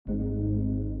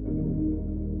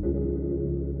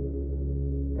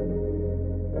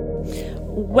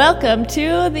Welcome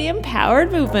to the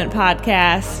Empowered Movement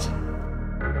Podcast.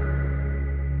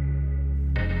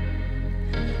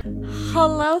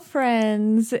 Hello,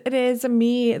 friends. It is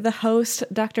me, the host,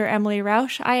 Dr. Emily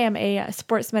Rausch. I am a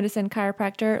sports medicine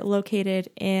chiropractor located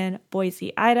in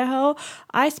Boise, Idaho.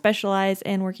 I specialize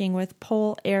in working with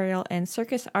pole, aerial, and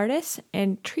circus artists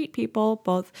and treat people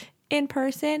both in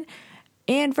person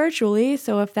and virtually.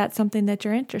 So if that's something that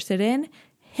you're interested in,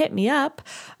 hit me up.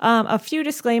 A few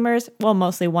disclaimers, well,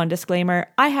 mostly one disclaimer.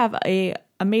 I have an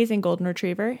amazing golden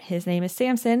retriever. His name is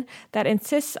Samson, that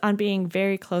insists on being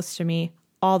very close to me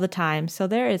all the time. So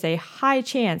there is a high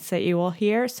chance that you will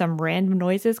hear some random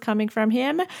noises coming from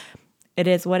him. It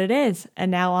is what it is.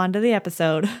 And now on to the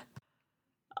episode.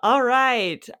 All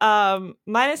right.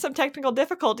 Minus some technical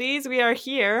difficulties, we are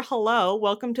here. Hello.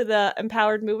 Welcome to the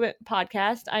Empowered Movement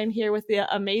Podcast. I'm here with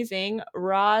the amazing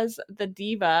Roz the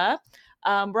Diva.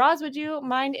 Roz, would you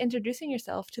mind introducing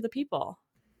yourself to the people?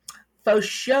 For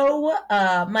sure.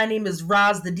 My name is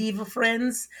Roz the Diva,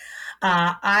 friends.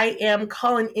 I am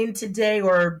calling in today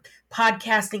or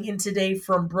podcasting in today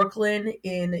from Brooklyn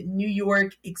in New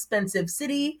York, expensive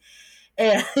city.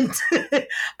 And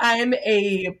I'm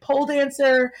a pole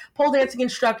dancing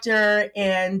instructor,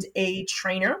 and a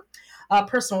trainer, a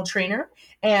personal trainer.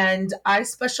 And I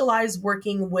specialize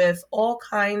working with all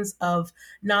kinds of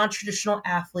non-traditional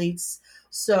athletes.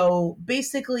 So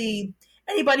basically,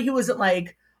 anybody who isn't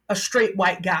like a straight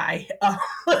white guy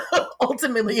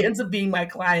ultimately ends up being my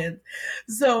client.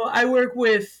 So I work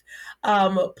with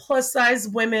plus size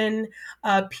women,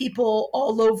 people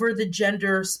all over the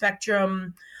gender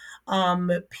spectrum,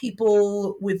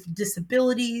 people with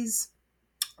disabilities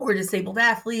or disabled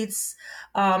athletes,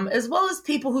 as well as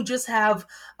people who just have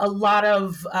a lot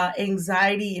of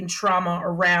anxiety and trauma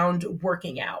around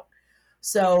working out.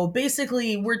 So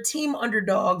basically, we're team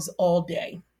underdogs all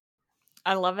day.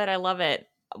 I love it. I love it.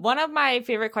 One of my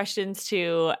favorite questions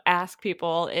to ask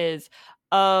people is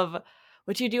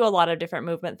which you do a lot of different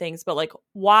movement things, but like,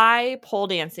 why pole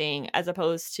dancing as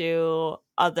opposed to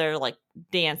other like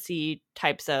dancey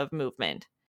types of movement?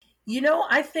 You know,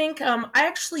 I think I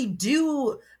actually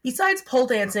do, besides pole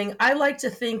dancing, I like to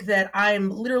think that I'm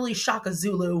literally Shaka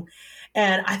Zulu,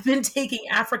 and I've been taking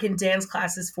African dance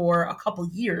classes for a couple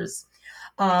years.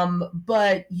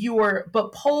 But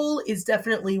pole is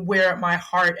definitely where my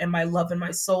heart and my love and my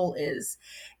soul is.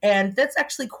 And that's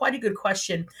actually quite a good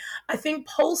question. I think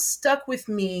pole stuck with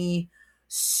me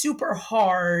super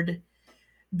hard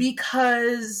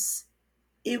because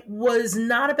it was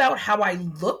not about how I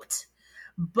looked,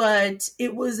 but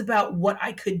it was about what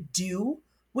I could do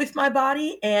with my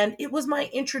body. And it was my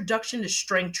introduction to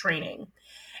strength training.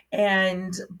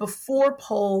 And before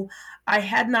pole, I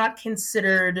had not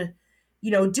considered,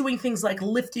 doing things like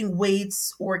lifting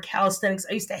weights or calisthenics.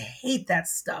 I used to hate that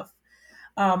stuff.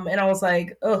 And I was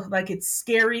like, oh, like it's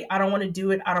scary. I don't want to do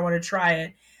it. I don't want to try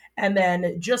it. And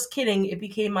then just kidding, it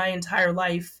became my entire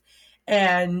life.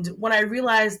 And when I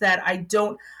realized that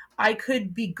I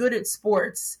could be good at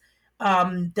sports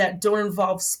that don't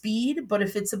involve speed, but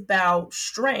if it's about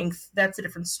strength, that's a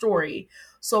different story.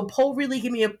 So pole really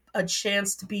gave me a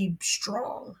chance to be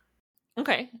strong.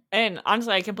 Okay. And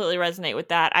honestly, I completely resonate with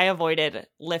that. I avoided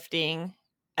lifting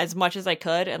as much as I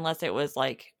could, unless it was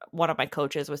like one of my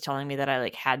coaches was telling me that I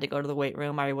like had to go to the weight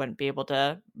room or I wouldn't be able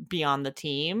to be on the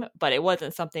team. But it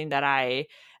wasn't something that I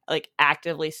like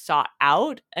actively sought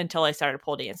out until I started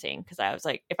pole dancing, because I was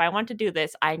like, if I want to do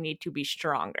this, I need to be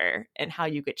stronger. And how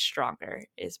you get stronger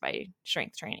is by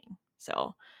strength training.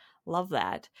 So love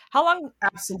that.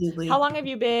 Absolutely. How long have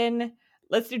you been,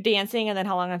 let's do dancing, and then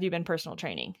how long have you been personal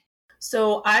training?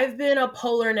 So I've been a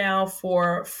polar now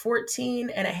for 14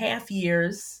 and a half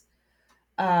years,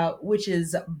 which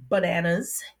is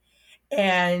bananas.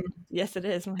 And yes, it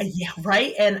is. Yeah,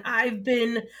 right. And I've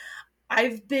been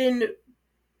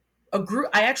a group.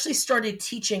 I actually started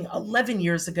teaching 11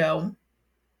 years ago.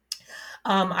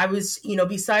 I was,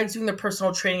 besides doing the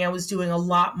personal training, I was doing a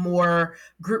lot more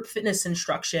group fitness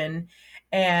instruction.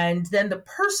 And then the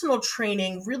personal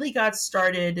training really got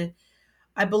started,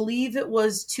 I believe it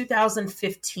was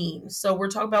 2015. So we're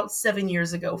talking about 7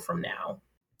 years ago from now.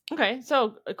 Okay.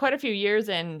 So quite a few years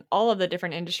in all of the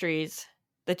different industries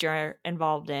that you're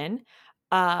involved in.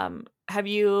 Have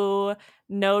you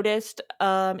noticed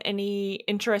any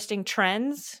interesting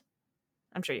trends?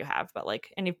 I'm sure you have, but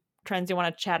like any trends you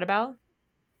want to chat about?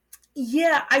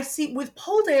 Yeah, I see. With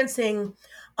pole dancing,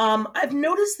 I've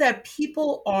noticed that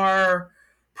people are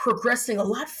progressing a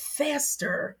lot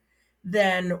faster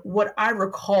than what I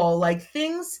recall. Like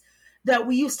things that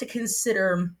we used to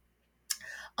consider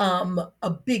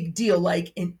a big deal,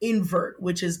 like an invert,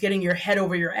 which is getting your head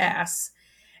over your ass.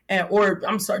 or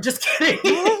I'm sorry, just kidding.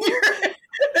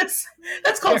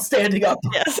 That's called standing up.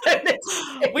 Yes.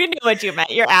 We knew what you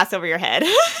meant. Your ass over your head.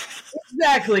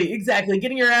 Exactly.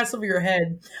 Getting your ass over your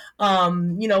head,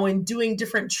 and doing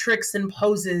different tricks and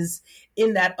poses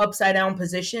in that upside down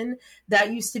position.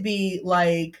 That used to be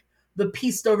like the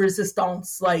piece de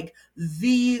resistance, like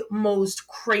the most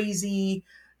crazy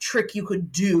trick you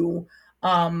could do.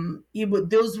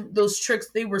 Those tricks,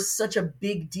 they were such a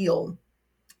big deal.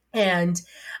 And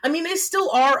I mean, they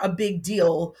still are a big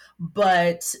deal,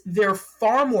 but they're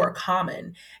far more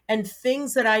common. And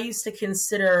things that I used to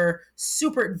consider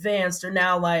super advanced are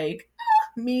now like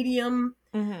medium.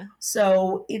 Mm-hmm.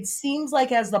 So it seems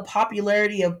like as the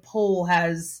popularity of pole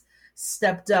has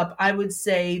stepped up, I would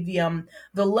say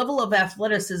the level of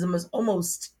athleticism is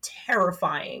almost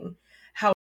terrifying.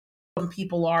 How some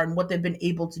people are and what they've been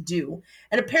able to do,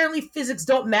 and apparently physics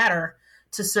don't matter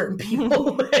to certain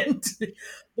people, and the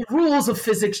rules of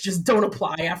physics just don't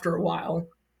apply after a while.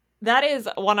 That is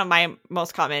one of my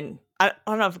most common, I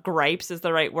don't know if gripes is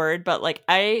the right word, but like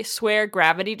I swear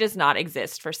gravity does not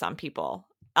exist for some people.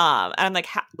 And I'm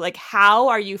like, how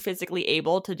are you physically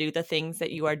able to do the things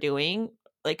that you are doing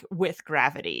like with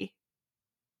gravity?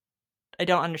 I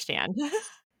don't understand.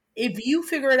 If you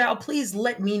figure it out, please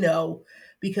let me know,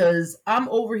 because I'm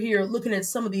over here looking at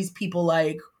some of these people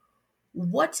like,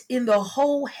 what in the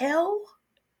whole hell?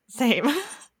 Same.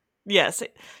 Yes.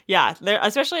 Yeah. They're,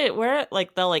 especially where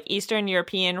like the like Eastern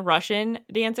European Russian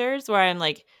dancers where I'm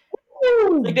like,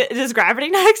 does gravity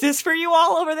not exist for you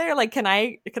all over there? Like, can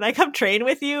I come train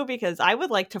with you? Because I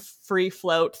would like to free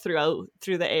float through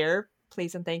the air,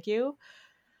 please and thank you.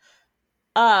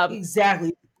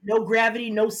 Exactly. No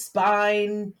gravity, no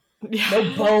spine, Yeah.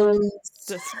 no bones.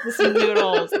 Just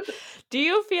noodles. Do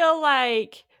you feel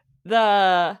like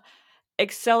the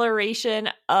acceleration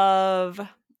of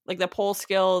like the pole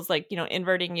skills, like, you know,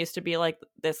 inverting used to be like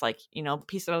this, like, you know,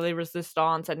 piece of the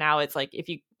resistance, and now it's like if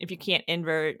you can't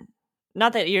invert,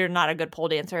 not that you're not a good pole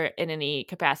dancer in any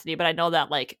capacity, but I know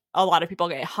that like a lot of people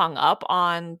get hung up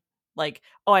on like,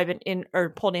 oh, I've been in or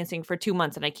pole dancing for 2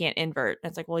 months and I can't invert. And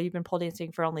it's like, well, you've been pole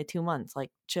dancing for only 2 months,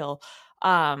 like chill.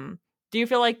 Do you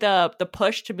feel like the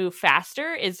push to move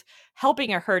faster is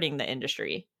helping or hurting the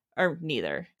industry, or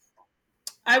neither?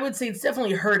 I would say it's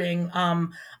definitely hurting.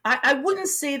 I wouldn't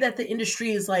say that the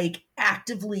industry is like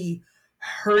actively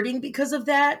hurting because of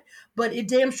that, but it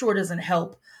damn sure doesn't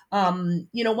help. When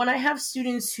I have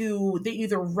students who they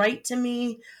either write to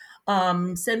me,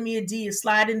 send me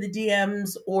slide in the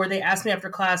DMs, or they ask me after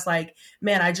class, like,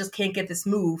 man, I just can't get this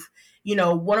move.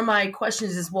 One of my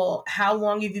questions is, well, how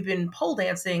long have you been pole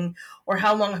dancing, or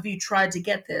how long have you tried to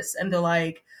get this? And they're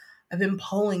like, I've been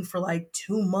polling for like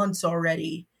 2 months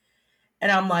already.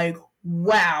 And I'm like,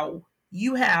 wow,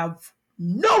 you have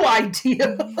no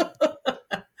idea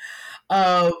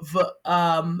of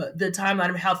the timeline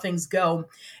of how things go.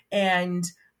 And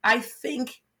I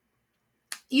think,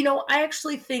 I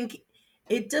actually think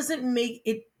it doesn't make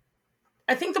it.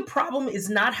 I think the problem is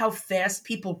not how fast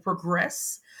people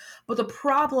progress, but the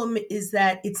problem is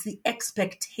that it's the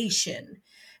expectation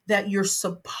that you're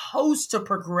supposed to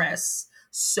progress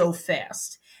so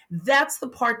fast. That's the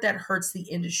part that hurts the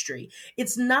industry.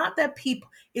 It's not the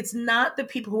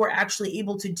people who are actually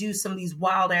able to do some of these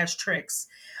wild ass tricks.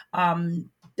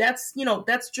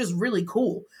 That's just really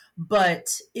cool.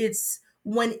 But it's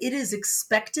when it is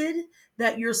expected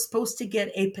that you're supposed to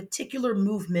get a particular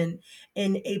movement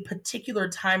in a particular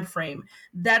time frame.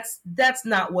 That's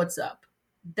not what's up.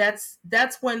 That's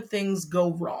when things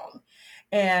go wrong.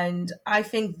 And I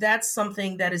think that's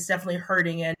something that is definitely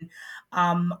hurting. And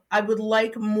I would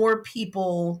like more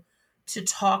people to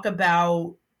talk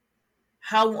about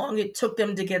how long it took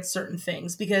them to get certain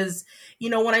things. Because,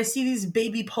 when I see these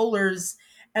baby polars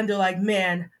and they're like,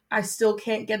 man, I still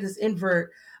can't get this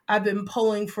invert. I've been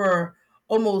polling for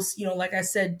almost, like I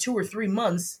said, 2 or 3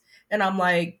 months. And I'm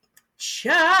like,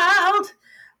 child,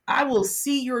 I will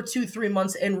see your 2-3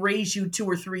 months and raise you 2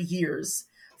 or 3 years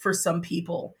for some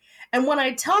people. And when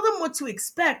I tell them what to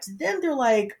expect, then they're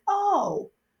like,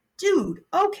 oh, dude,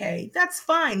 okay, that's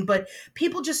fine. But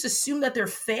people just assume that they're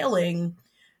failing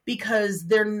because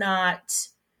they're not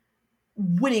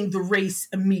winning the race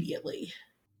immediately.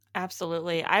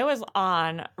 Absolutely. I was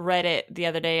on Reddit the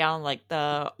other day on like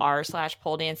the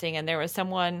r/pole dancing, and there was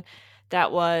someone that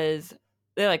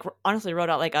they like honestly wrote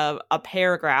out like a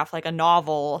paragraph, like a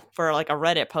novel for like a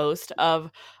Reddit post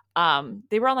of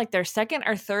they were on like their second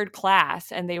or third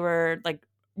class, and they were like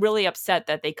really upset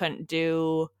that they couldn't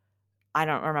do I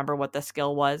don't remember what the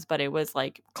skill was, but it was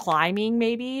like climbing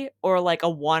maybe, or like a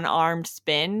one-armed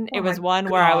spin. Oh It my was one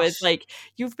where I was gosh. like,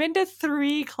 you've been to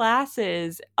 3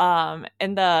 classes. And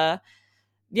the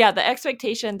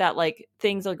expectation that like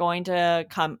things are going to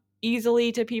come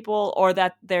easily to people, or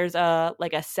that there's a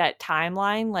like a set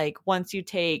timeline, like once you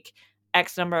take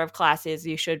X number of classes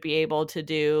you should be able to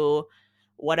do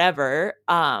whatever,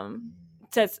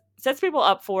 sets people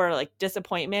up for like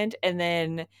disappointment. And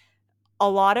then a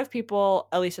lot of people,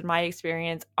 at least in my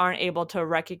experience, aren't able to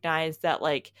recognize that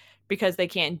like because they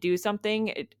can't do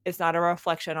something, it's not a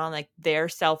reflection on like their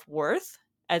self-worth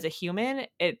as a human.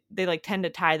 They like tend to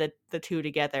tie the two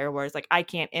together, whereas like I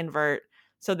can't invert,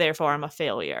 so therefore I'm a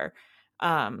failure.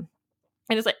 And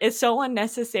it's like it's so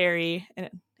unnecessary, and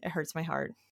it hurts my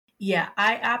heart. Yeah,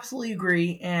 I absolutely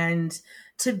agree. And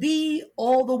to be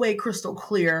all the way crystal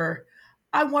clear,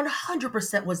 I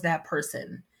 100% was that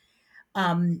person.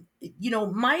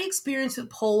 My experience with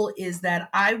pole is that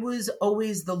I was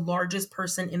always the largest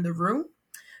person in the room,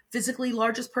 physically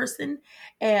largest person,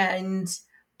 and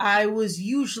I was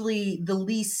usually the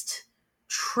least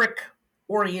trick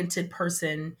oriented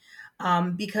person,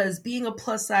 because being a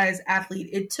plus size athlete,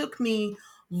 it took me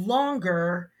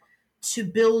longer to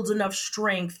build enough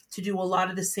strength to do a lot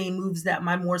of the same moves that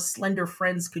my more slender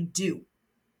friends could do.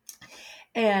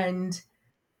 And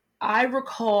I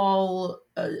recall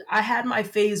I had my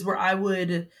phase where I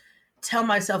would tell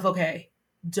myself, okay,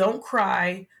 don't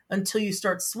cry until you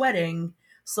start sweating.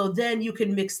 So then you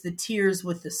can mix the tears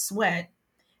with the sweat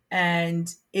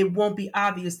and it won't be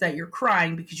obvious that you're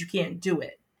crying because you can't do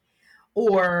it.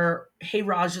 Or, hey,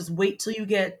 Raj, just wait till you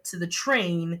get to the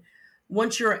train.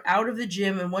 Once you're out of the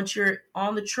gym and once you're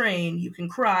on the train, you can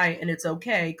cry and it's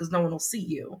okay because no one will see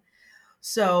you.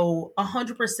 So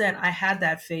 100% I had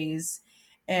that phase.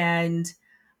 And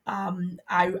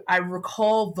I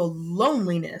recall the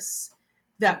loneliness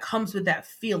that comes with that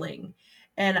feeling.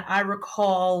 And I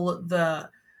recall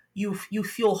you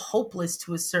feel hopeless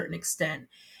to a certain extent.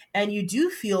 And you do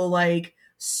feel like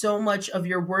so much of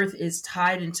your worth is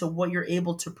tied into what you're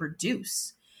able to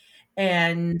produce.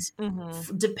 And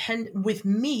Mm-hmm. depend with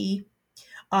me,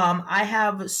 I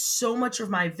have so much of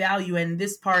my value, and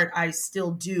this part I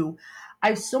still do.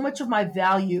 I so much of my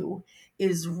value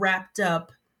is wrapped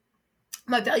up.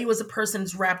 My value as a person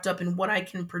is wrapped up in what I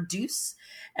can produce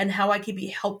and how I can be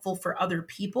helpful for other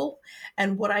people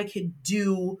and what I could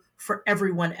do for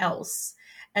everyone else.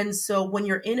 And so when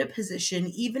you're in a position,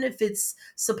 even if it's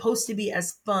supposed to be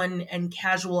as fun and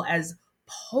casual as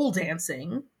pole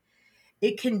dancing,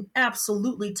 it can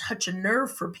absolutely touch a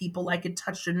nerve for people like it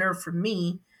touched a nerve for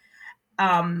me.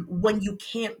 When you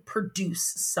can't produce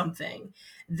something,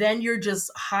 then you're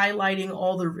just highlighting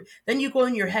then you go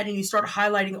in your head and you start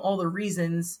highlighting all the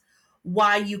reasons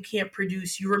why you can't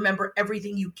produce. You remember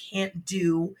everything you can't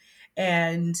do,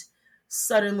 and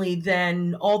suddenly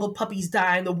then all the puppies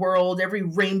die in the world, every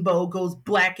rainbow goes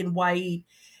black and white,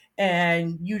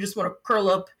 and you just want to curl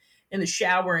up in the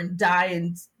shower and die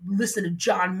and listen to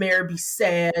John Mayer be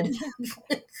sad.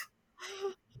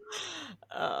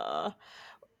 uh,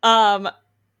 um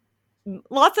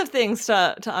Lots of things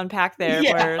to unpack there,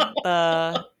 Yeah. where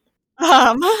the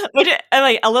which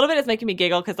like a little bit is making me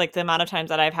giggle because like the amount of times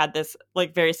that I've had this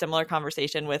like very similar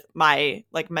conversation with my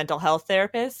like mental health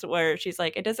therapist, where she's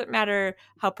like, it doesn't matter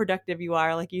how productive you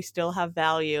are, like you still have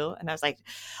value. And I was like,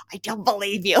 I don't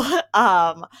believe you.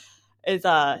 It's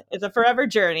a forever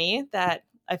journey that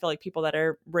I feel like people that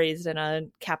are raised in a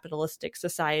capitalistic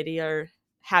society are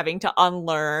having to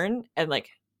unlearn, and like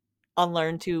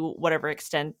unlearn to whatever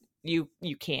extent you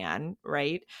can,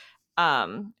 right?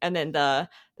 And then the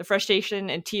frustration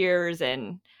and tears.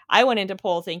 And I went into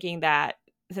pole thinking that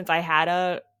since I had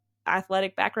a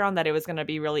athletic background, that it was going to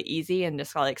be really easy, and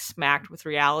just got like smacked with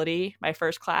reality my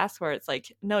first class, where it's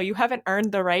like, no, you haven't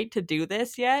earned the right to do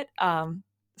this yet.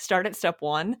 Start at step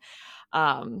 1.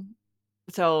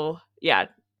 So yeah,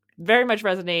 very much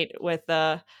resonate with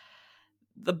the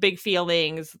big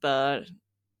feelings, the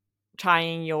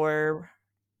tying your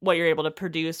what you're able to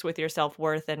produce with your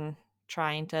self-worth, and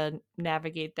trying to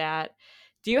navigate that.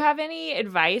 Do you have any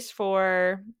advice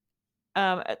for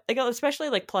like especially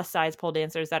like plus size pole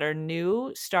dancers that are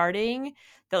new starting,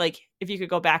 that like if you could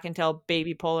go back and tell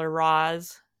baby polar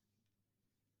Roz,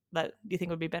 that do you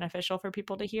think would be beneficial for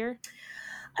people to hear?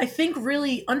 I think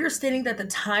really understanding that the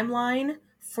timeline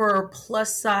for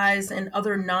plus size and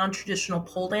other non traditional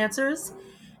pole dancers,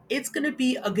 it's going to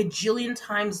be a gajillion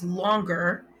times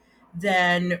longer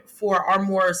than for our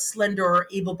more slender or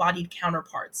able bodied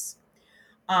counterparts.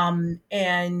 And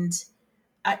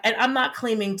I'm not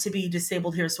claiming to be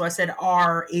disabled here, so I said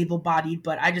are able bodied,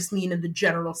 but I just mean in the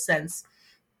general sense.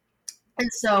 And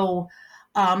so,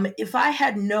 if I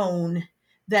had known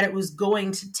that it was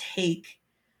going to take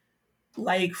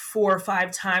like 4 or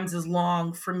 5 times as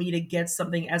long for me to get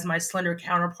something as my slender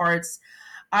counterparts,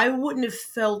 I wouldn't have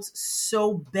felt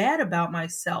so bad about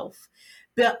myself.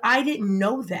 But I didn't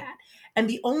know that. And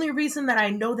the only reason that I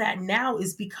know that now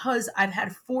is because I've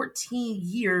had 14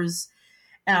 years,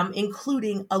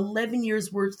 including 11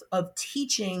 years worth of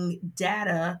teaching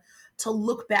data to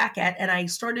look back at. And I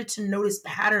started to notice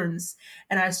patterns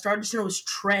and I started to notice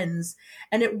trends.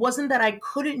 And it wasn't that I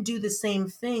couldn't do the same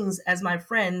things as my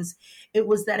friends, it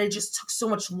was that it just took so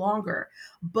much longer.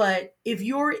 But if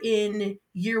you're in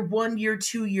year one, year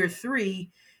two, year three,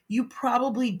 you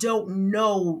probably don't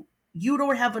know, you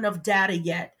don't have enough data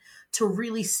yet to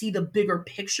really see the bigger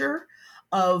picture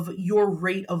of your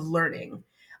rate of learning.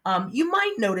 You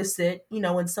might notice it,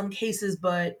 in some cases,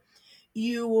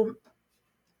 you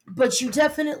you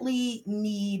definitely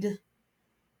need,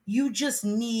 you just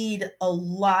need a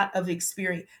lot of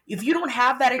experience. If you don't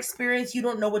have that experience, you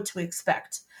don't know what to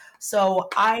expect. So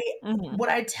Mm-hmm. what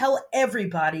I tell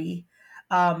everybody,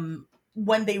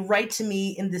 when they write to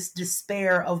me in this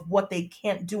despair of what they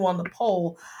can't do on the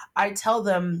pole, I tell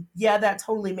them, yeah, that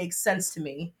totally makes sense to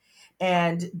me,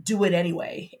 and do it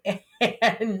anyway.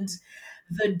 And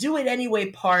the do it anyway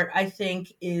part, I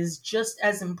think, is just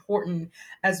as important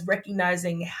as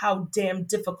recognizing how damn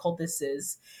difficult this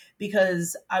is,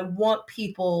 because I want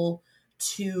people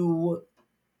to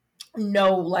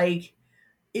know, like,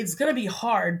 it's going to be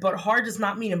hard, but hard does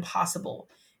not mean impossible.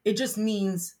 It just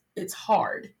means it's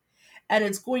hard. And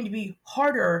it's going to be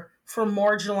harder for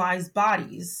marginalized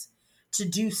bodies to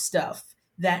do stuff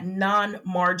that non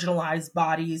marginalized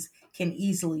bodies can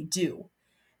easily do.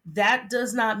 That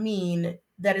does not mean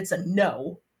that it's a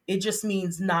no. It just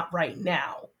means not right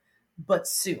now, but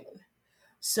soon.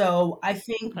 So I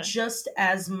think Okay. just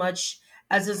as much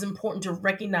as it's important to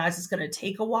recognize it's going to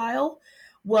take a while,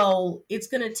 well, it's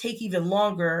going to take even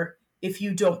longer if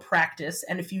you don't practice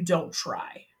and if you don't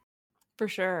try. For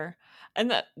sure. And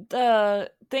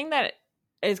the thing that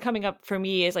is coming up for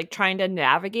me is like trying to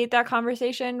navigate that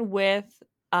conversation with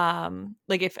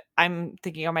like if I'm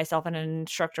thinking of myself in an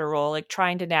instructor role, like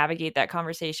trying to navigate that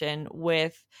conversation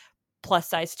with plus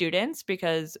size students,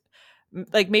 because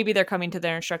like maybe they're coming to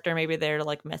their instructor, maybe they're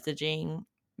like messaging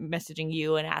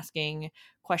you and asking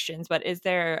questions, but is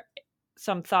there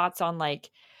some thoughts on like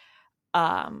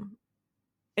um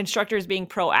instructors being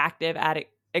proactive at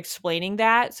explaining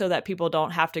that so that people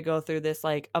don't have to go through this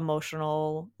like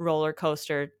emotional roller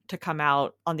coaster to come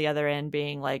out on the other end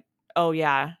being like, oh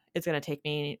yeah, it's going to take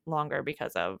me longer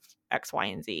because of X, Y,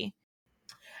 and Z.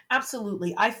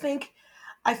 Absolutely. I think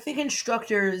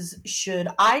instructors should,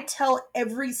 I tell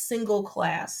every single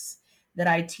class that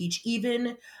I teach,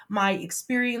 even my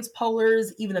experienced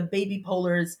polars, even the baby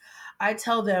polars, I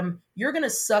tell them you're going to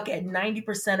suck at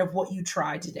 90% of what you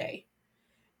try today.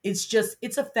 It's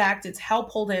a fact. It's how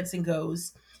pole dancing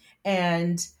goes.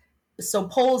 And so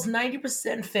pole's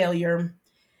 90% failure.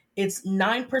 It's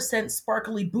 9%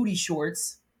 sparkly booty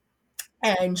shorts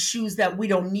and shoes that we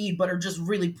don't need but are just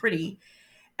really pretty.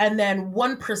 And then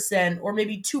 1% or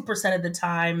maybe 2% of the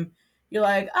time, you're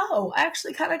like, oh, I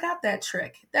actually kind of got that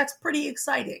trick. That's pretty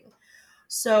exciting.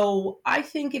 So I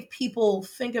think if people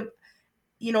think of,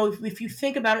 if you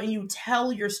think about it and you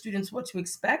tell your students what to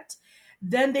expect,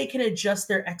 then they can adjust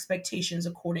their expectations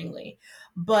accordingly.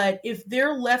 But if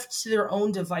they're left to their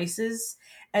own devices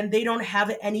and they don't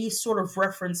have any sort of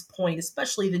reference point,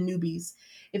 especially the newbies,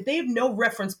 if they have no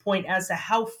reference point as to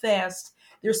how fast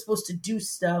they're supposed to do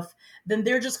stuff, then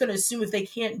they're just going to assume if they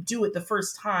can't do it the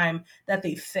first time that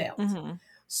they failed. Mm-hmm.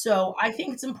 So I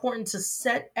think it's important to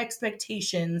set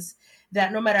expectations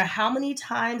that no matter how many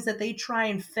times that they try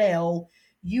and fail,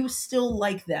 you still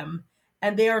like them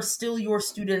and they are still your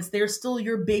students. They're still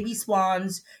your baby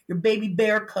swans, your baby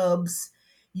bear cubs.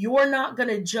 You're not going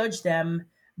to judge them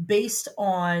based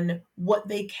on what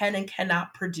they can and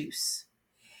cannot produce.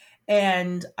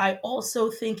 And I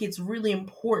also think it's really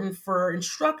important for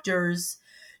instructors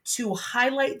to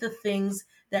highlight the things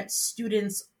that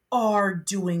students are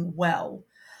doing well.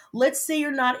 Let's say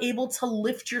you're not able to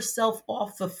lift yourself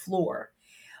off the floor,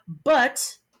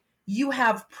 but you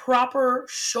have proper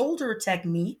shoulder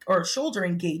technique or shoulder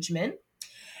engagement,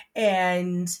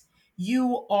 and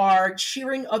you are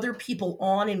cheering other people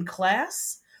on in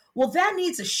class. Well, that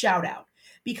needs a shout out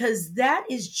because that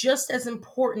is just as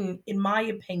important, in my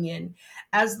opinion,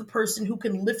 as the person who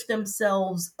can lift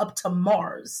themselves up to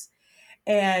Mars.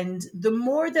 And the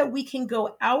more that we can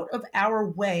go out of our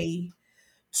way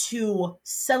to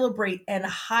celebrate and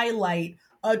highlight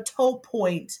a toe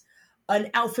point, an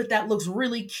outfit that looks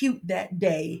really cute that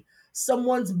day,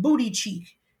 someone's booty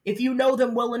cheek. If you know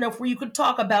them well enough where you could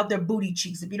talk about their booty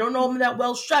cheeks. If you don't know them that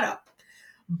well, shut up.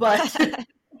 But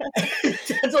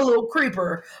that's a little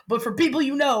creeper. But for people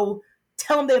you know,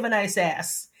 tell them they have a nice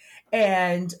ass.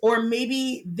 And, or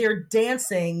maybe their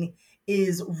dancing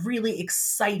is really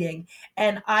exciting.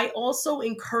 And I also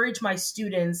encourage my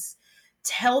students,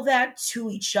 tell that to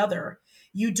each other.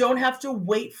 You don't have to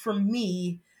wait for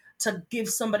me to give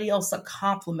somebody else a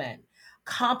compliment.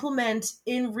 Compliment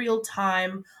in real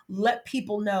time. Let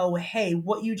people know, hey,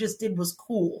 what you just did was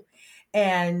cool.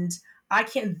 And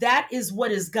that is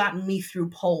what has gotten me through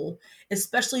pole,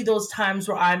 especially those times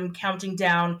where I'm counting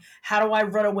down, how do I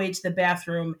run away to the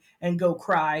bathroom and go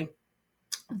cry?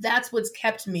 That's what's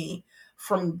kept me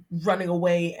from running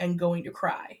away and going to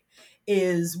cry,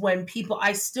 is when people,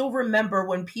 I still remember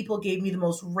when people gave me the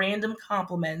most random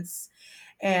compliments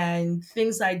and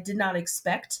things I did not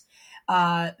expect.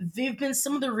 They've been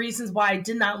some of the reasons why I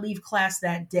did not leave class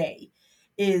that day,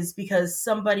 is because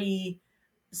somebody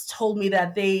told me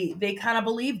that they kind of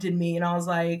believed in me, and I was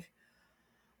like,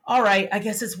 all right, I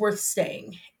guess it's worth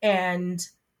staying. And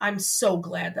I'm so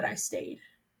glad that I stayed.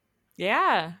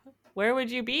 Yeah. Where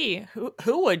would you be?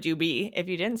 Who would you be if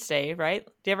you didn't stay, right?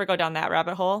 Do you ever go down that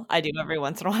rabbit hole? I do every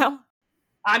once in a while.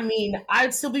 I mean,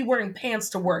 I'd still be wearing pants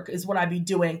to work is what I'd be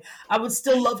doing. I would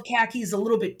still love khakis a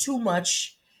little bit too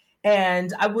much,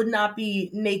 and I would not be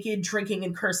naked, drinking,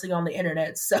 and cursing on the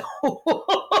internet. So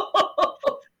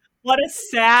what a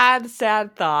sad,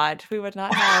 sad thought. We would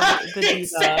not have the diva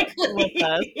exactly. with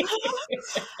us.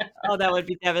 Oh, that would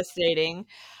be devastating.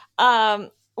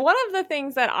 One of the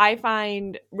things that I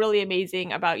find really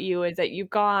amazing about you is that you've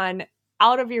gone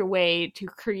out of your way to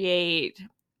create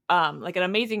like an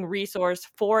amazing resource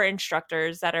for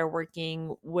instructors that are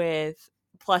working with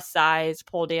plus size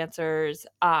pole dancers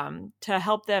to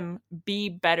help them be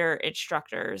better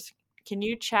instructors. Can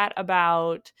you chat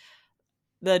about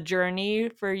the journey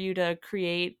for you to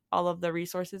create all of the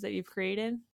resources that you've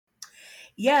created?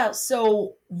 Yeah,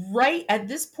 so right at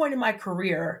this point in my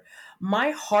career,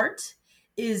 my heart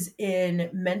is in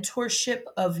mentorship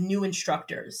of new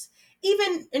instructors,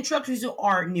 even instructors who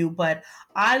aren't new, but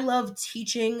I love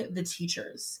teaching the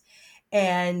teachers.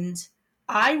 And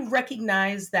I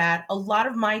recognize that a lot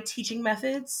of my teaching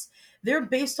methods, they're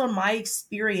based on my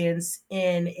experience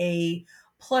in a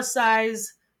plus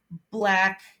size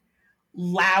black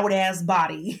loud ass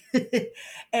body.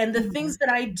 And the things that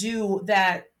I do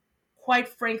that, quite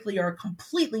frankly, are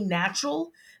completely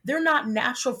natural, they're not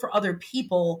natural for other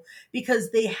people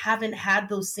because they haven't had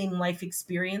those same life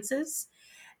experiences.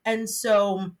 And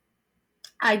so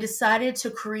I decided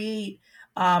to create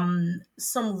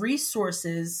some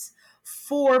resources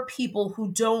for people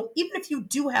who don't, even if you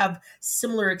do have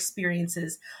similar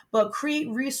experiences, but create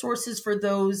resources for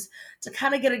those to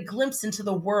kind of get a glimpse into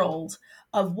the world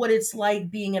of what it's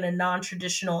like being in a non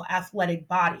traditional athletic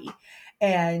body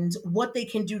and what they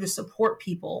can do to support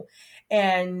people.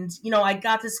 And, I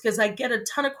got this because I get a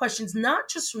ton of questions, not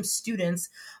just from students,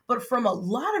 but from a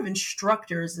lot of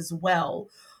instructors as well,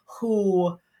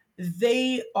 who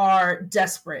they are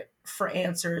desperate for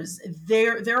answers.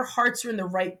 Their hearts are in the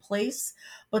right place,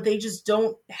 but they just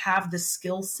don't have the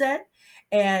skill set,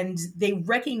 and they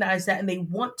recognize that and they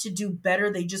want to do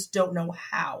better. They just don't know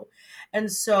how.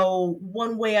 And so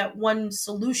one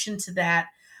solution to that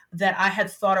I had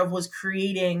thought of was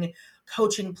creating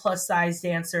coaching plus size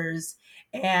dancers.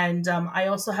 And I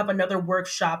also have another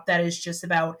workshop that is just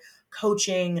about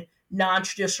coaching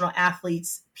non-traditional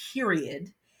athletes,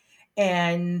 period.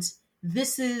 And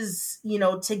this is,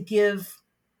 this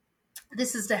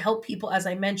is to help people, as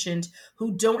I mentioned,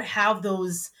 who don't have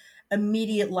those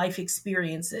immediate life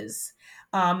experiences.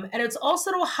 And it's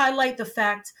also to highlight the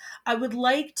fact I would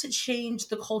like to change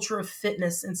the culture of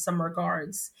fitness in some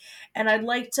regards. And I'd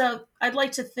like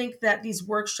to think that these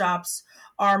workshops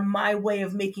are my way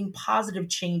of making positive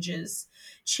changes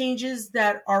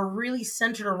that are really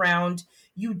centered around,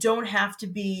 you don't have to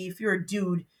be, if you're a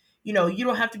dude, you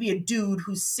don't have to be a dude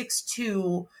who's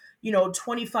 6'2",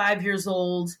 25 years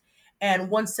old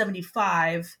and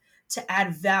 175 to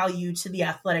add value to the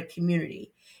athletic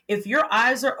community. If your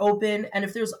eyes are open and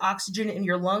if there's oxygen in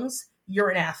your lungs, you're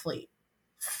an athlete.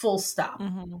 Full stop.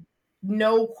 Mm-hmm.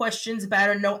 No questions about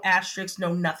it, no asterisks,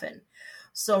 no nothing.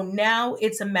 So now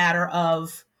it's a matter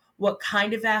of what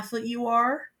kind of athlete you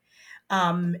are,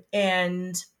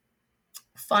 and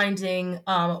finding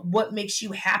what makes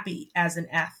you happy as an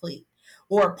athlete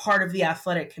or a part of the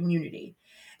athletic community.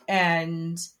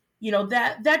 And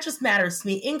that just matters to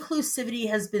me. Inclusivity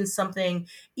has been something,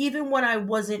 even when I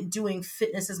wasn't doing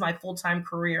fitness as my full-time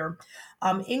career,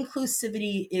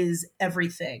 inclusivity is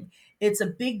everything. It's a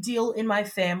big deal in my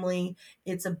family.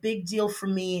 It's a big deal for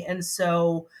me. And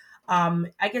so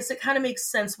I guess it kind of makes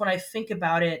sense when I think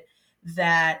about it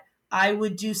that I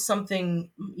would do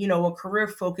something, a career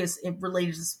focus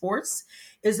related to sports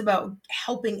is about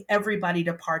helping everybody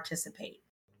to participate.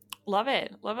 Love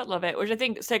it. Love it. Love it. Which I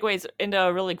think segues into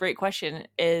a really great question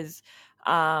is,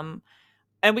 and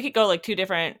we could go like two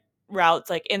different routes,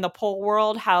 like in the pole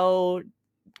world, how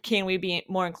can we be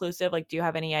more inclusive? Like, do you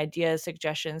have any ideas,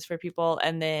 suggestions for people?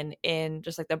 And then in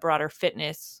just like the broader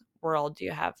fitness world, do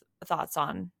you have thoughts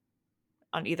on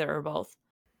either or both?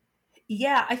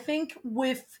 Yeah, I think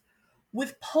with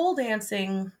pole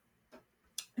dancing,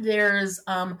 there's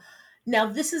now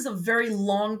this is a very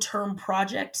long-term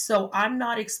project, so I'm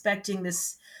not expecting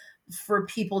this for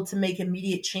people to make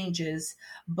immediate changes,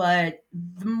 but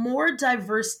the more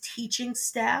diverse teaching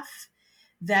staff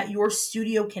that your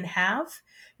studio can have,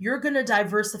 you're going to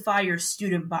diversify your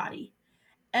student body.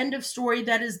 End of story.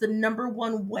 That is the number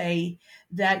one way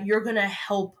that you're going to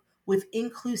help with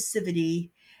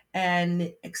inclusivity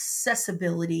and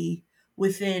accessibility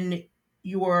within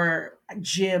your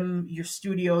gym, your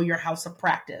studio, your house of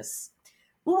practice.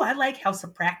 Ooh, I like house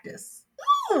of practice.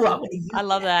 Ooh, I'm going to use I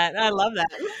love that. I love that.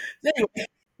 anyway,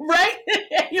 right?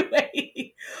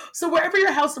 Anyway, so wherever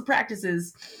your house of practice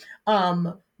is,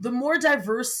 the more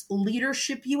diverse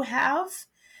leadership you have,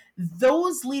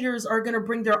 those leaders are going to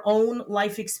bring their own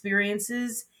life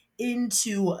experiences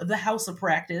into the house of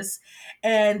practice,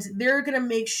 and they're going to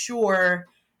make sure,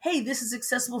 hey, this is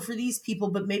accessible for these people,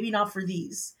 but maybe not for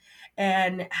these.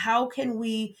 And how can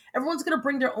we, everyone's going to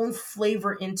bring their own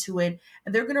flavor into it,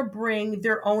 and they're going to bring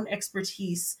their own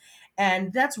expertise.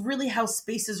 And that's really how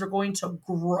spaces are going to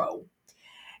grow.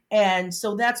 And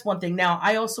so that's one thing. Now,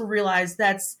 I also realize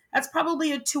that's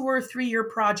probably a 2 or 3 year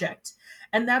project.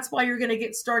 And that's why you're going to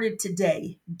get started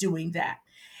today doing that.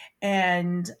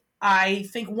 And I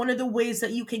think one of the ways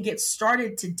that you can get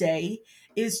started today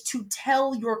is to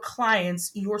tell your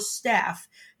clients, your staff,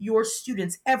 your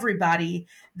students, everybody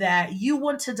that you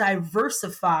want to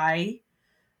diversify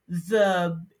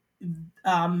the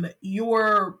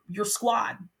your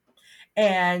squad.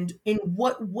 And in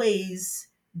what ways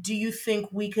do you think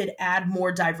we could add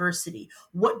more diversity?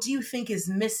 What do you think is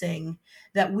missing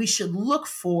that we should look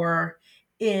for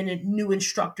in new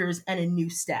instructors and in new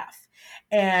staff?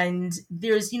 And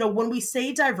there's, when we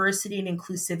say diversity and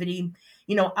inclusivity,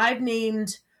 I've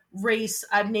named race,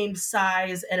 I've named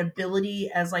size and ability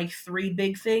as like 3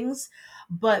 big things,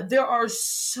 but there are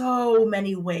so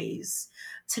many ways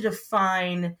to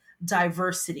define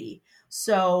diversity.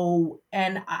 So,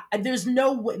 and there's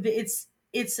no way,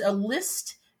 it's a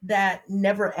list that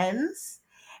never ends.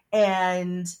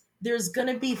 And there's going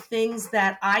to be things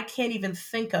that I can't even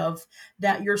think of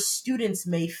that your students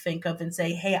may think of and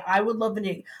say, hey, I would love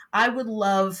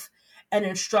an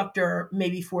instructor,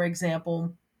 maybe for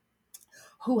example,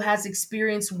 who has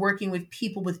experience working with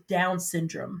people with Down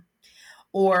syndrome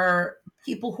or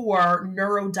people who are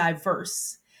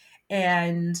neurodiverse.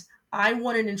 And I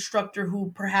want an instructor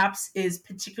who perhaps is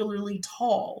particularly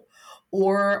tall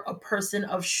or a person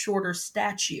of shorter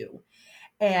stature.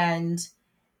 And,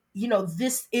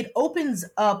 it opens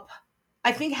up,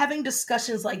 I think having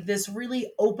discussions like this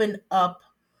really open up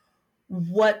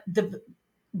what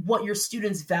your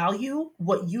students value,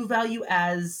 what you value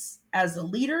as a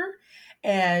leader,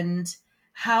 and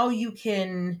how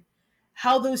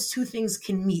those two things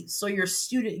can meet. So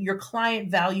your client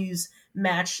values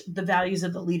match the values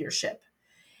of the leadership.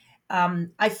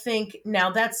 I think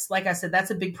now that's, like I said,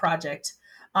 that's a big project.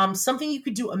 Something you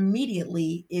could do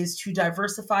immediately is to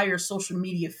diversify your social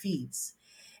media feeds.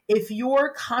 If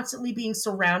you're constantly being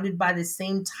surrounded by the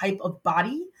same type of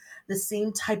body, the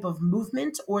same type of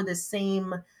movement, or the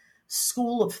same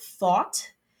school of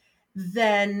thought,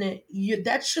 then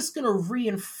that's just going to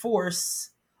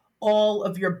reinforce all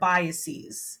of your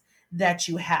biases that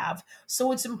you have.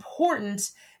 So it's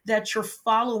important that you're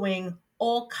following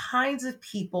all kinds of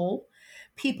people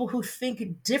who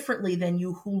think differently than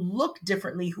you, who look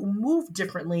differently, who move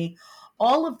differently.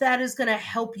 All of that is going to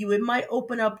help you. It might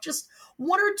open up just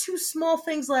 1 or 2 small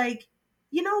things like,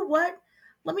 you know what?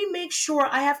 Let me make sure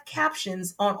I have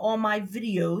captions on all my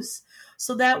videos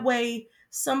so that way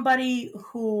somebody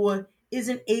who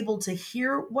isn't able to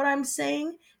hear what I'm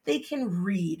saying, they can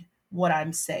read what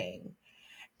I'm saying.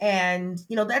 And,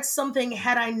 that's something,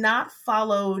 had I not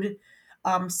followed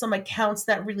some accounts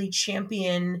that really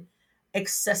champion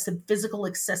physical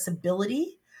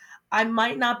accessibility, I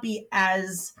might not be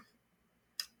as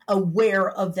aware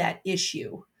of that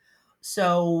issue.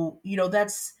 So,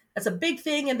 that's a big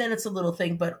thing, and then it's a little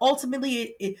thing. But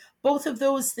ultimately, both of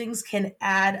those things can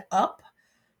add up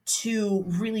to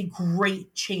really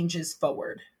great changes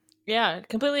forward. Yeah,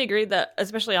 completely agree that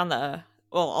especially on well,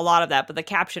 a lot of that, but the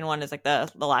caption one is like the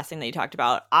last thing that you talked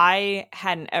about. I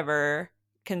hadn't ever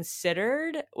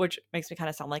considered, which makes me kind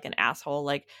of sound like an asshole,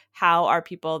 like how are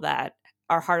people that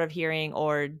are hard of hearing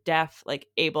or deaf like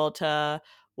able to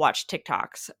watch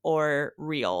TikToks or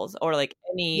reels or like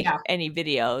Yeah. any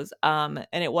videos. And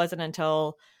it wasn't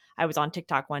until I was on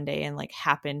TikTok one day and like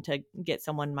happened to get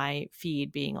someone my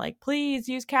feed being like, please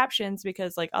use captions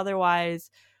because like otherwise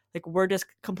like we're just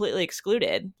completely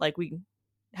excluded. Like we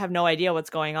have no idea what's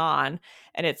going on.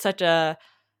 And it's such a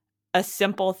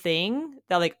simple thing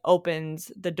that like opens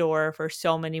the door for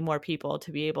so many more people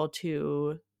to be able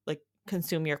to like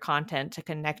consume your content, to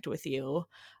connect with you.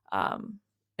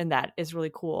 And that is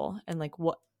really cool. And like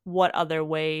what other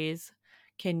ways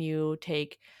can you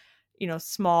take,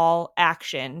 small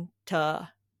action to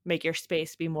make your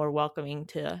space be more welcoming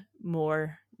to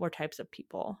more types of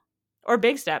people, or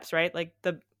big steps, right? Like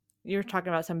you're talking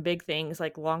about some big things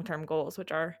like long-term goals,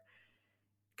 which are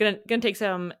gonna take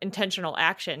some intentional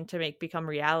action to become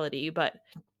reality, but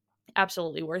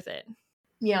absolutely worth it.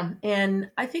 Yeah. And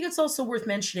I think it's also worth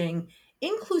mentioning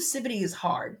inclusivity is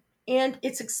hard and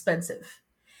it's expensive.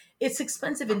 It's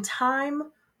expensive in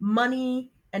time, money,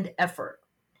 and effort.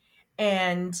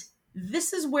 And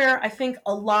this is where I think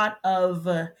a lot of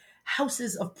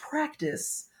houses of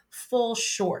practice fall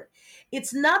short.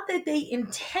 It's not that they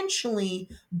intentionally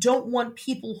don't want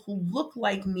people who look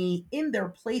like me in their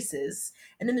places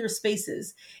and in their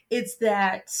spaces. It's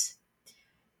that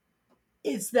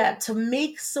to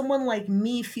make someone like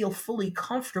me feel fully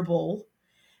comfortable,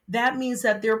 that means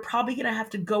that they're probably going to have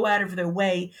to go out of their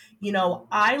way.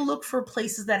 I look for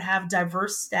places that have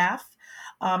diverse staff,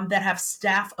 that have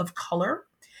staff of color,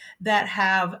 that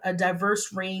have a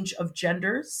diverse range of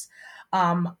genders.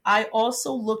 I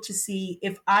also look to see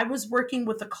if I was working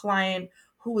with a client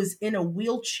who is in a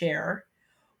wheelchair,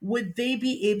 would they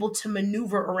be able to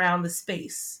maneuver around the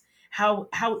space?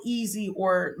 How easy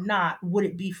or not would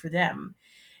it be for them?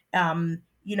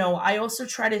 I also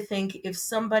try to think if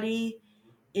somebody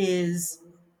is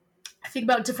I think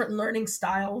about different learning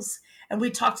styles. And we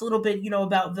talked a little bit,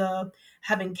 about the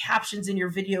having captions in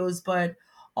your videos, but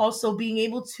also being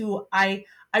able to I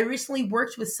recently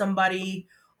worked with somebody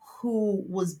who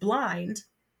was blind,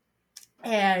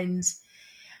 and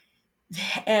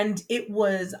it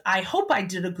was, I hope I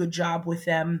did a good job with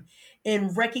them in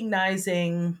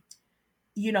recognizing,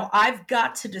 I've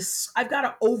got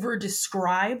to over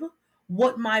describe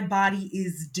what my body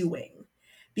is doing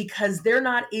because they're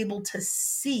not able to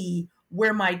see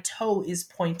where my toe is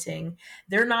pointing.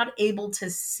 They're not able to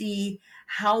see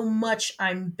how much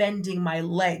I'm bending my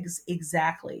legs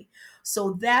exactly.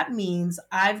 So that means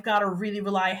I've got to really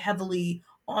rely heavily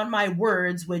on my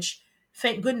words, which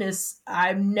thank goodness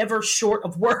I'm never short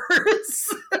of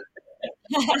words.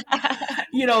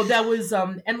 That was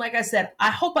and like I said, I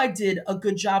hope I did a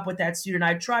good job with that student.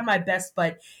 I tried my best,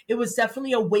 but it was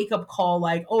definitely a wake up call,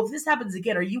 like, oh, if this happens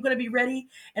again, are you going to be ready?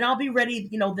 And I'll be ready,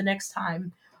 the next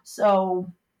time.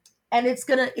 So, and it's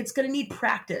going to need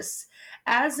practice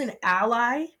as an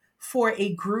ally for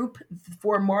a group,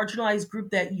 for a marginalized group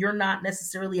that you're not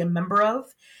necessarily a member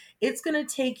of. It's going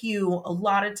to take you a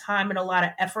lot of time and a lot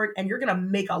of effort, and you're going to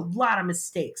make a lot of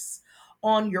mistakes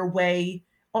on your way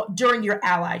during your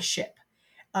allyship.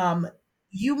 um,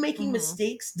 you making Mm-hmm.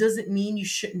 mistakes doesn't mean you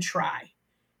shouldn't try.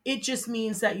 It just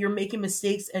means that you're making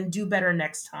mistakes and do better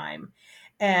next time.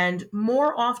 And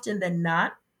more often than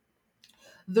not,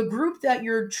 the group that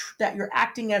you're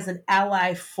acting as an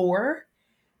ally for,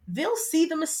 they'll see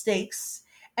the mistakes,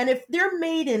 and if they're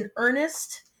made in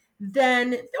earnest, then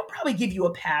they'll probably give you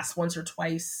a pass once or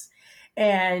twice.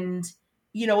 And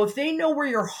if they know where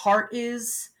your heart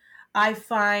is, I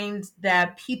find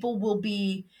that people will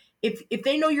be, if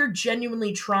they know you're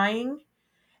genuinely trying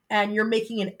and you're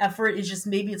making an effort, it's just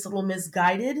maybe it's a little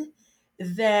misguided,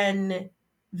 then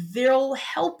they'll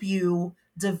help you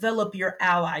develop your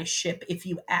allyship if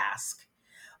you ask.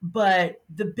 But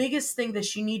the biggest thing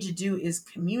that you need to do is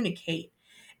communicate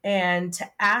and to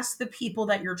ask the people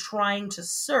that you're trying to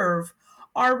serve,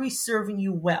 are we serving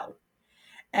you well?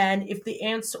 And if the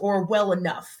answer, or well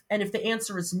enough, and if the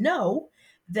answer is no,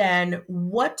 then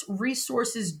what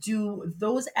resources do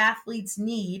those athletes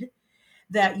need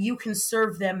that you can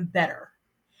serve them better?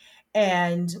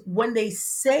 And when they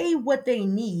say what they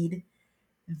need,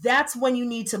 that's when you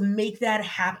need to make that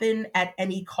happen at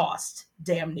any cost,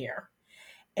 damn near.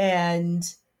 And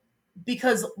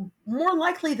because more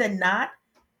likely than not,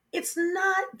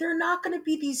 they're not going to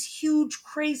be these huge,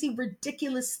 crazy,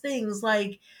 ridiculous things.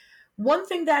 Like, one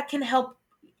thing that can help,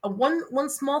 one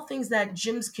small things that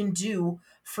gyms can do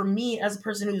for me as a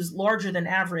person who's larger than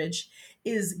average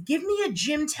is give me a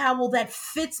gym towel that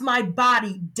fits my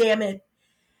body, damn it.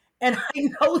 And I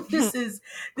know this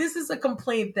is a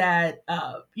complaint that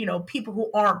people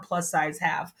who aren't plus size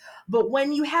have. But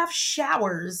when you have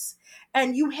showers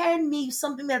and you hand me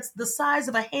something that's the size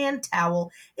of a hand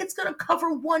towel, it's gonna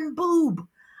cover one boob.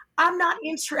 I'm not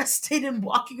interested in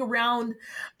walking around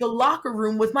the locker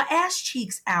room with my ass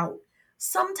cheeks out.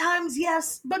 Sometimes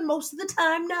yes, but most of the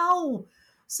time no.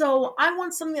 So I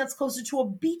want something that's closer to a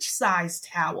beach size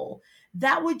towel.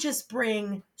 That would just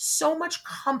bring so much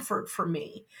comfort for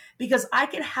me because I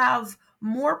can have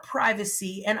more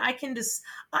privacy and I can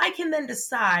then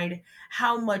decide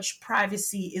how much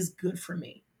privacy is good for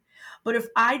me. But if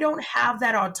I don't have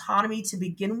that autonomy to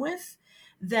begin with,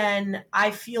 then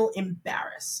I feel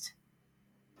embarrassed.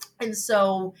 And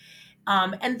so,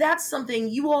 and that's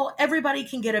something everybody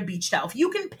can get a beach towel. If you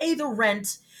can pay the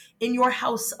rent in your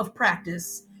house of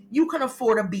practice, you can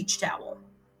afford a beach towel.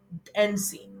 End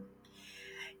scene.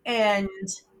 And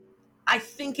I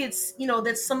think that's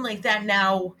something like that.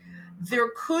 Now, there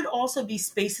could also be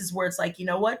spaces where it's like, you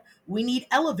know what? We need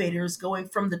elevators going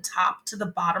from the top to the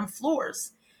bottom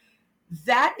floors.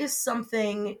 That is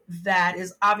something that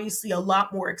is obviously a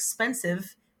lot more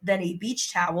expensive than a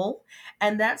beach towel,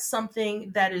 and that's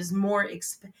something that is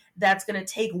that's going to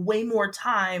take way more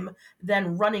time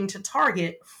than running to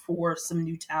Target for some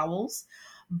new towels.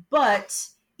 But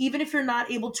even if you're not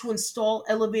able to install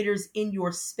elevators in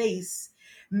your space,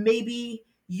 maybe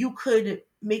you could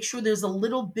make sure there's a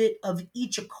little bit of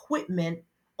each equipment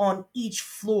on each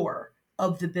floor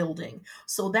of the building.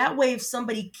 So that way, if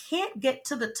somebody can't get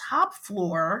to the top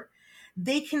floor,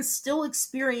 they can still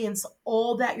experience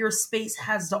all that your space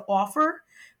has to offer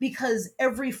because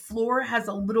every floor has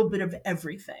a little bit of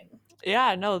everything.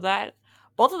 Yeah, no, that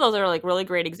both of those are like really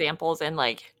great examples. And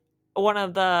like one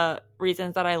of the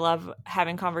reasons that I love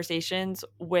having conversations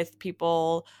with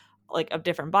people like of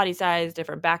different body size,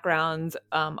 different backgrounds,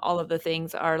 all of the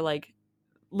things are like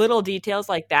little details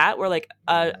like that where like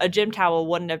a gym towel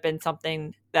wouldn't have been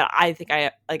something that I think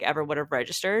I like ever would have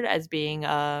registered as being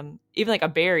even like a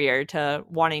barrier to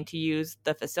wanting to use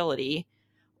the facility,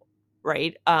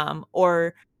 right?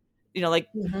 Or like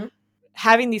Mm-hmm.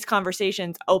 having these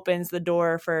conversations opens the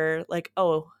door for like,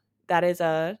 oh, that is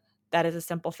a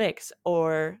simple fix,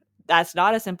 or that's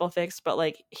not a simple fix, but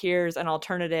like here's an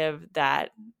alternative that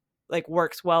like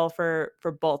works well for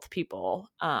both people,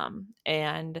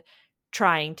 and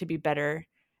trying to be better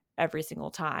every single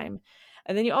time.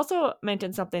 And then you also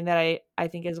mentioned something that I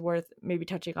think is worth maybe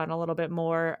touching on a little bit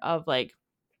more of like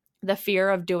the fear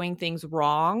of doing things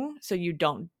wrong so you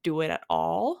don't do it at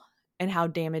all, and how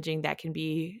damaging that can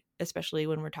be, especially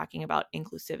when we're talking about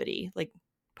inclusivity. Like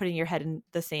putting your head in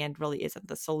the sand really isn't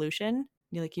the solution.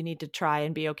 You need to try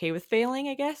and be okay with failing,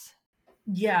 I guess.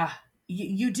 Yeah,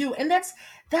 you do. And that's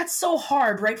so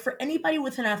hard, right? For anybody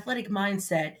with an athletic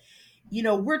mindset,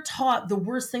 we're taught the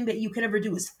worst thing that you can ever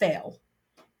do is fail.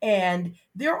 And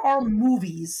there are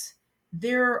movies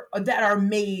there that are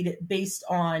made based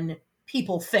on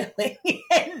people failing.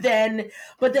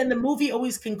 But then the movie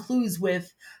always concludes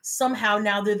with somehow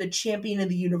now they're the champion of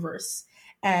the universe.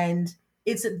 And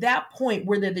it's at that point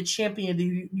where they're the champion of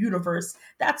the universe.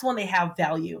 That's when they have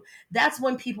value. That's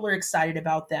when people are excited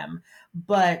about them.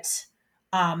 But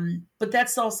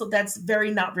that's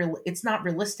very not real. It's not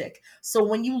realistic. So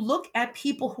when you look at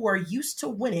people who are used to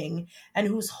winning and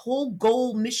whose whole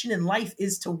goal, mission in life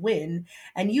is to win,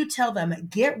 and you tell them,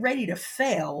 get ready to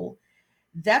fail,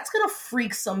 that's going to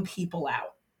freak some people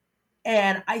out.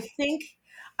 And I think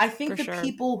For the sure.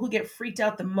 people who get freaked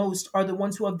out the most are the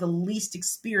ones who have the least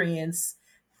experience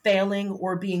failing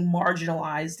or being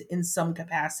marginalized in some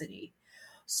capacity.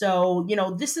 So,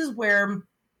 this is where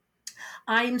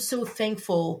I am so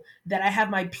thankful that I have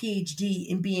my PhD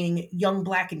in being young,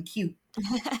 black, and cute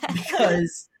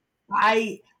because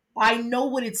I I know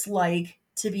what it's like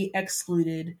to be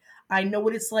excluded. I know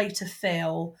what it's like to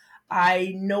fail.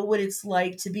 I know what it's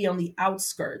like to be on the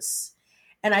outskirts.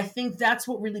 And I think that's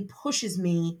what really pushes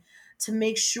me to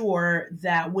make sure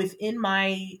that within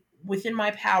my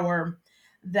power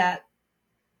that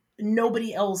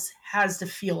nobody else has to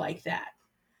feel like that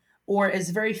or as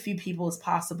very few people as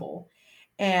possible.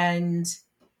 And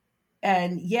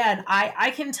and yeah, and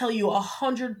I can tell you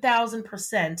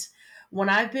 100,000% when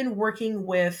I've been working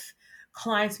with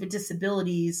clients with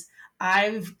disabilities,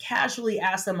 I've casually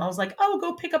asked them, I was like, oh,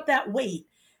 go pick up that weight.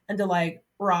 And they're like,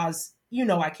 Roz,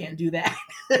 I can't do that.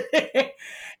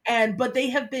 But they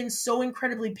have been so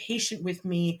incredibly patient with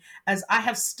me as I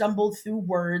have stumbled through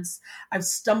words, I've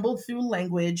stumbled through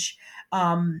language.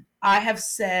 I have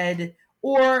said,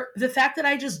 or the fact that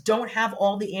I just don't have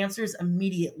all the answers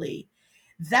immediately,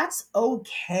 that's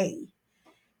okay.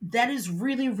 That is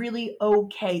really, really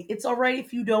okay. It's all right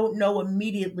if you don't know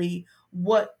immediately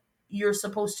what you're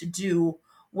supposed to do.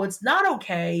 What's not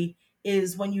okay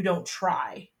is when you don't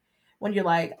try. When you're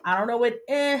like, I don't know it,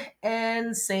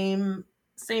 and same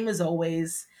as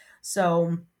always.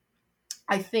 So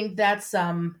I think that's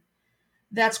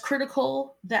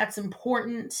critical, that's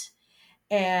important,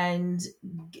 and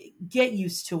get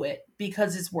used to it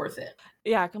because it's worth it.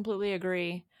 Yeah, I completely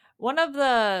agree. One of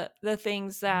the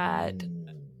things that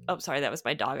oh, sorry, that was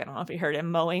my dog. I don't know if you heard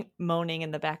him moaning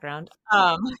in the background.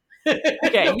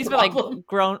 Okay, No he's been like problem.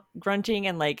 grunting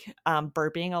and like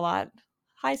burping a lot.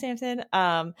 Hi, Samson.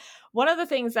 One of the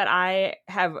things that I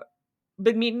have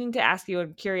been meaning to ask you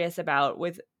and curious about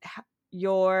with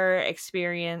your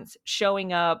experience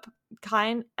showing up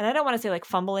and I don't want to say like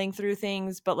fumbling through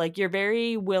things, but like you're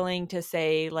very willing to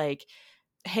say like,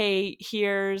 hey,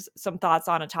 here's some thoughts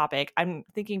on a topic. I'm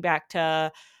thinking back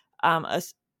to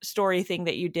story thing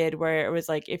that you did where it was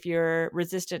like, if you're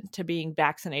resistant to being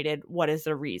vaccinated, what is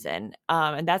the reason?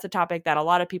 And that's a topic that a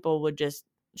lot of people would just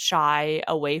shy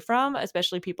away from,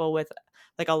 especially people with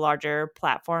like a larger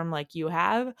platform like you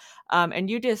have. And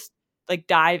you just like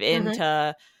dive Hmm.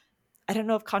 into, I don't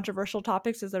know if controversial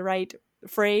topics is the right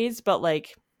phrase, but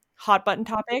like hot button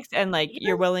topics, and like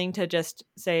you're Yeah, willing to just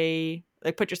say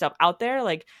like put yourself out there.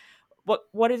 Like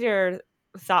what is your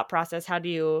thought process? How do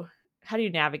you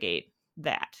navigate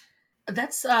that?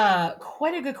 that's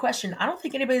quite a good question. I don't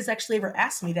think anybody's actually ever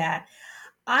asked me that.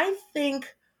 I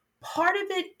think part of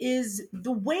it is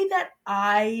the way that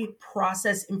I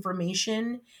process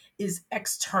information is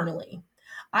externally.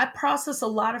 I process a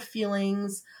lot of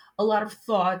feelings, a lot of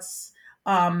thoughts,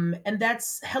 and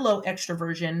that's hello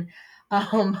extroversion.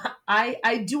 Um,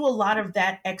 I do a lot of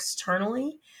that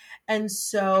externally, and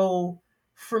so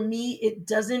for me, it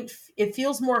doesn't. It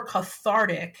feels more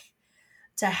cathartic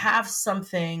to have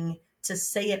something to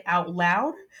say it out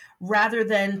loud rather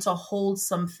than to hold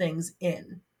some things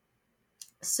in.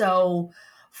 So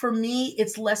for me,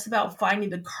 it's less about finding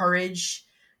the courage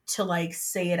to like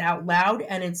say it out loud.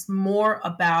 And it's more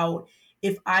about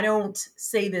if I don't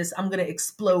say this, I'm going to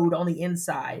explode on the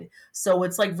inside. So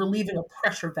it's like relieving a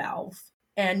pressure valve.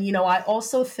 And, I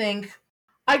also think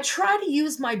I try to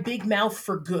use my big mouth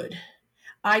for good.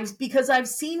 Because I've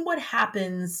seen what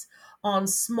happens on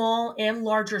small and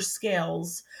larger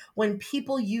scales when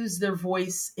people use their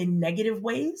voice in negative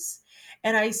ways.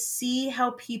 And I see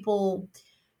how people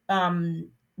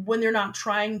when they're not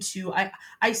trying to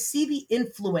I see the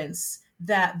influence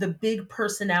that the big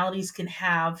personalities can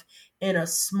have in a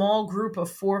small group of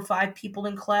 4 or 5 people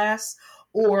in class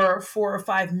or 4 or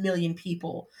 5 million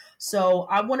people. So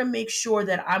I want to make sure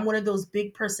that I'm one of those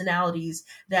big personalities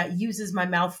that uses my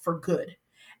mouth for good.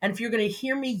 And if you're going to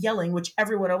hear me yelling, which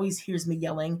everyone always hears me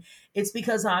yelling, it's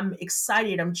because I'm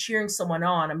excited. I'm cheering someone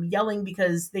on. I'm yelling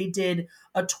because they did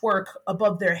a twerk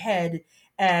above their head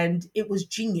and it was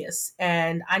genius.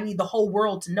 And I need the whole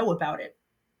world to know about it.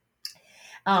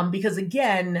 Because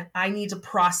again, I need to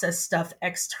process stuff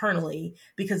externally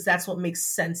because that's what makes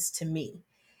sense to me.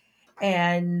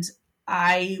 And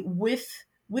with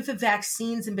the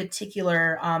vaccines in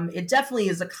particular, it definitely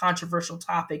is a controversial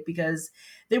topic because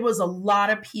there was a lot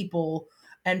of people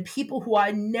and people who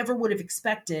I never would have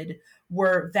expected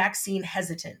were vaccine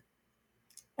hesitant.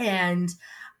 And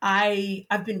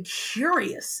I've been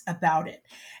curious about it.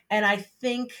 And I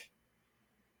think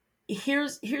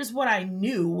here's what I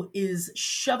knew is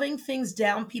shoving things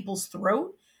down people's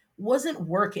throat wasn't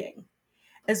working.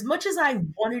 As much as I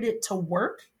wanted it to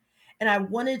work and I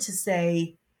wanted to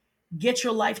say, get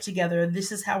your life together,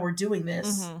 this is how we're doing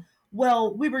this. Mm-hmm.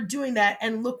 Well, we were doing that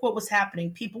and look what was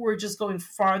happening. People were just going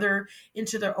farther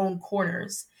into their own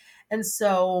corners. And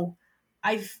so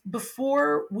I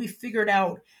before we figured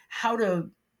out how to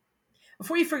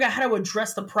before you figure out how to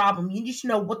address the problem, you need to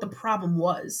know what the problem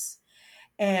was.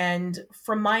 And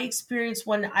from my experience,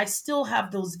 when I still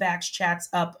have those Vax chats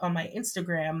up on my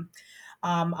Instagram,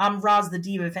 I'm Roz the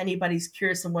Diva. If anybody's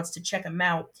curious and wants to check them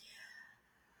out,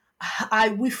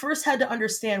 we first had to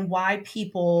understand why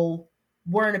people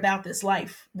weren't about this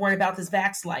life, weren't about this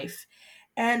Vax life.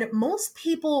 And most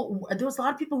people, there was a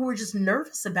lot of people who were just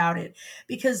nervous about it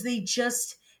because they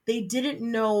didn't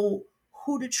know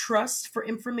who to trust for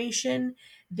information.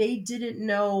 They didn't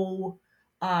know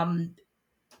um,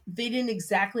 they didn't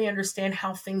exactly understand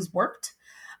how things worked.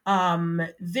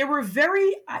 There were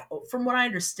from what I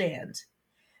understand,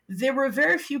 there were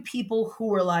very few people who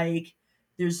were like,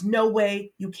 there's no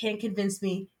way, you can't convince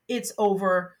me, it's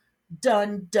over,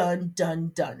 done, done,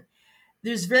 done, done.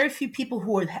 there's very few people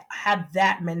who had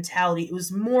that mentality. It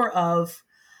was more of,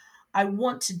 I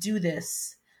want to do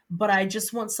this, but I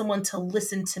just want someone to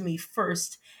listen to me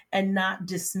first and not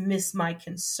dismiss my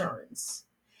concerns.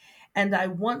 And I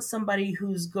want somebody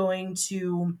who's going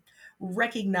to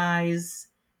recognize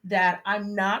that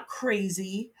I'm not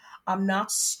crazy, I'm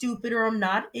not stupid, or I'm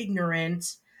not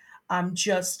ignorant. I'm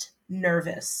just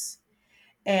nervous.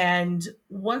 And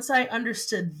once I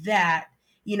understood that,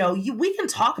 we can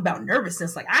talk about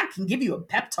nervousness. Like, I can give you a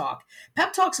pep talk.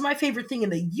 Pep talk's my favorite thing in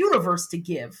the universe to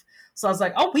give. So I was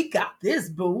like, oh, we got this,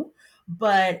 boo.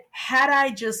 But had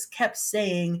I just kept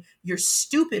saying, you're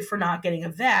stupid for not getting a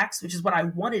vax, which is what I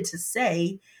wanted to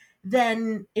say,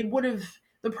 then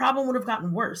the problem would have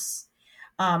gotten worse.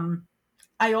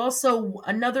 I also,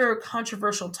 another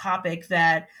controversial topic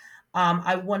that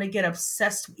I want to get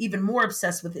even more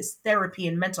obsessed with, is therapy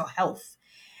and mental health.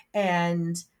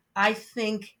 And I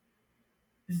think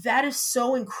that is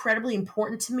so incredibly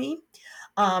important to me,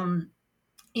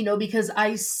 because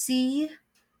I see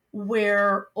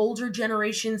where older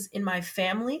generations in my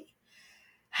family,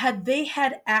 had they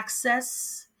had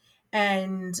access,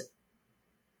 and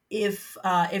if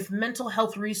mental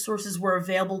health resources were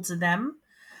available to them,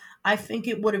 I think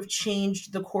it would have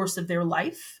changed the course of their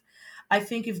life. I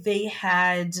think if they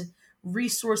had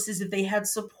resources, if they had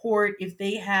support, if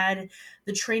they had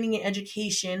the training and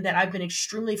education that I've been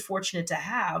extremely fortunate to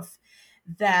have,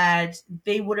 that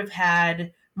they would have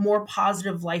had more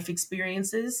positive life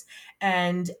experiences,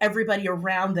 and everybody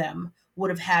around them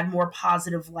would have had more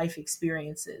positive life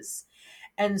experiences.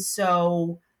 And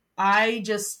so I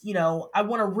just, I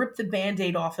want to rip the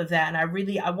Band-Aid off of that. And I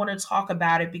want to talk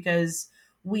about it, because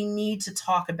we need to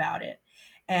talk about it.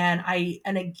 And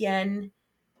again,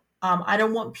 I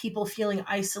don't want people feeling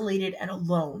isolated and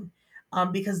alone,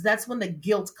 because that's when the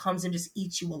guilt comes and just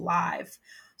eats you alive.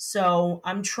 So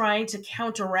I'm trying to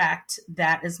counteract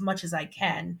that as much as I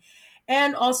can.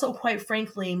 And also, quite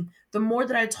frankly, the more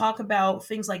that I talk about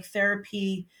things like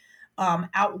therapy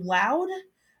out loud,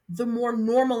 the more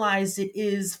normalized it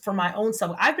is for my own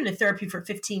self. I've been in therapy for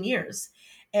 15 years.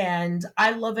 And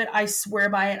I love it. I swear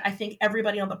by it. I think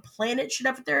everybody on the planet should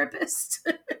have a therapist.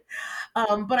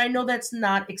 But I know that's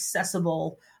not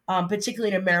accessible,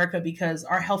 particularly in America, because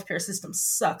our healthcare system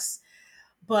sucks.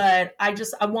 But I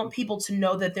want people to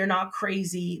know that they're not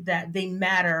crazy, that they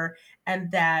matter,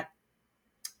 and that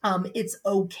it's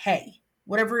okay.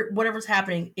 Whatever's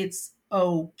happening, it's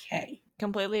okay.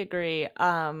 Completely agree.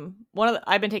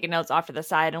 I've been taking notes off to the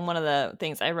side, and one of the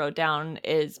things I wrote down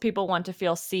is people want to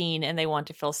feel seen and they want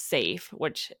to feel safe,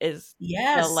 which is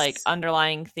the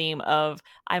underlying theme of.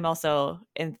 I'm also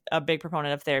a big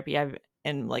proponent of therapy. I've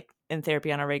in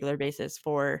therapy on a regular basis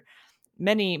for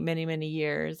many, many, many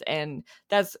years, and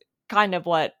that's kind of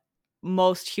what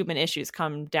most human issues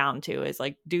come down to, is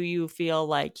like, do you feel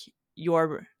like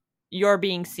you're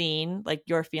being seen, like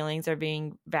your feelings are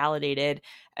being validated,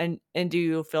 and do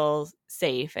you feel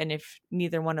safe? And if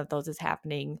neither one of those is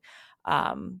happening,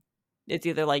 it's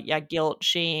either like guilt,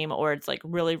 shame, or it's like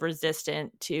really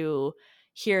resistant to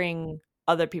hearing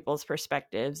other people's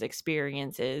perspectives,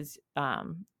 experiences,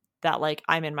 that like,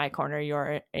 I'm in my corner,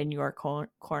 you're in your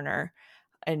corner,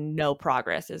 and no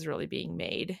progress is really being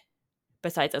made,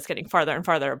 besides us getting farther and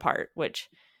farther apart, which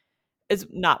is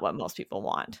not what most people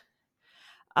want.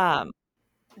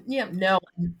 No.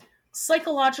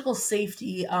 Psychological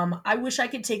safety. I wish I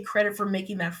could take credit for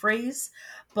making that phrase,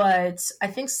 but I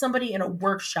think somebody in a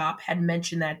workshop had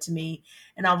mentioned that to me,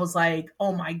 and I was like,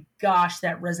 oh my gosh,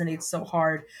 that resonates so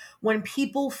hard. When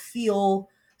people feel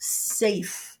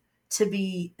safe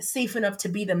enough to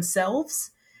be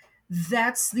themselves,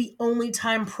 that's the only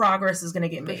time progress is going to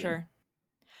get made. For sure.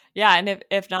 Yeah, and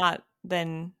if not,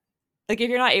 then like, if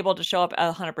you're not able to show up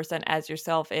 100% as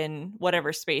yourself in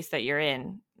whatever space that you're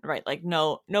in, right? Like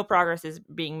no progress is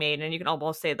being made, and you can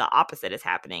almost say the opposite is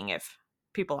happening if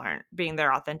people aren't being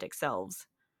their authentic selves.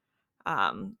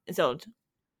 So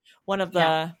one of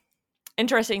the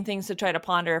interesting things to try to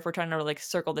ponder, if we're trying to like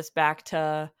circle this back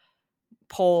to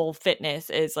pole fitness,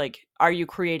 is like, are you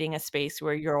creating a space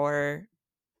where your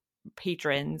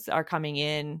patrons are coming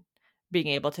in being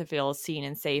able to feel seen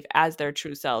and safe as their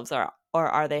true selves, or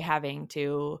are they having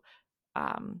to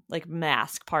like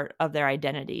mask part of their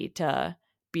identity to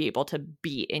be able to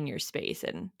be in your space?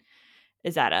 And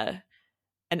is that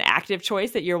an active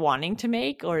choice that you're wanting to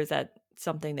make, or is that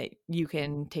something that you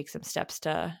can take some steps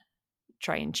to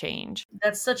try and change?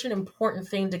 That's such an important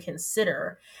thing to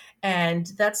consider, and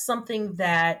that's something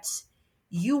that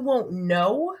you won't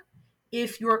know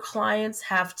if your clients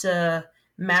have to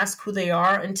mask who they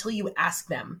are until you ask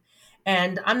them.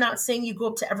 And I'm not saying you go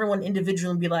up to everyone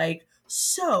individually and be like,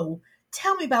 so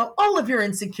tell me about all of your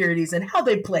insecurities and how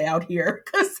they play out here,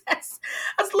 because that's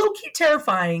low key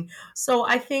terrifying. So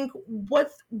I think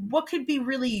what could be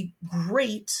really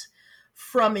great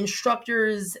from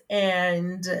instructors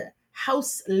and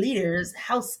house leaders,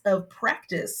 house of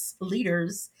practice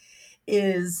leaders,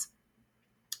 is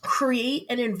create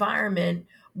an environment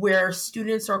where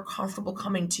students are comfortable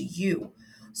coming to you.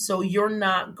 So you're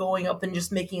not going up and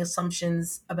just making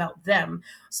assumptions about them.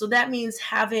 So that means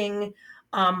having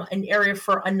an area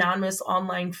for anonymous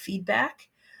online feedback.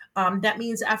 That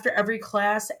means after every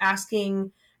class,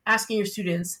 asking your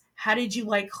students, how did you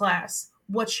like class?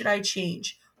 What should I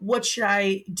change? What should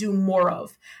I do more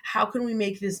of? How can we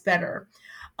make this better?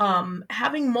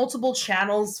 Having multiple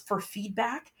channels for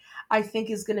feedback, I think,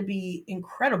 is going to be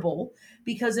incredible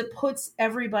because it puts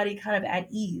everybody kind of at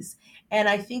ease. And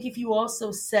I think if you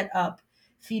also set up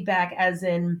feedback as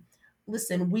in,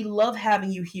 listen, we love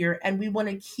having you here and we want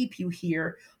to keep you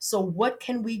here. So what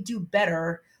can we do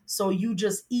better so you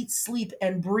just eat, sleep,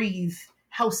 and breathe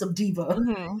House of Diva?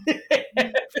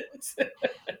 Mm-hmm.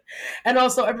 And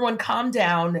also, everyone calm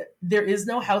down. There is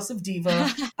no House of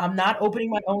Diva. I'm not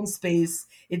opening my own space.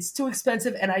 It's too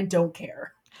expensive and I don't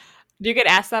care. Do you get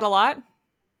asked that a lot?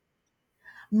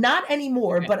 Not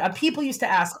anymore, Okay. but people used to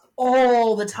ask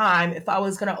all the time if I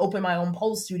was going to open my own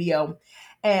pole studio.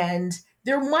 And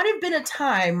there might have been a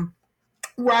time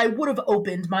where I would have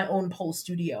opened my own pole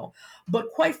studio.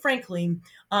 But quite frankly,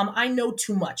 I know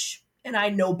too much and I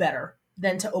know better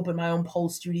than to open my own pole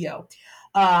studio.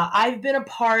 I've been a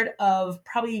part of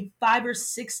probably 5 or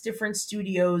 6 different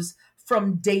studios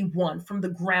from day one, from the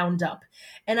ground up.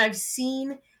 And I've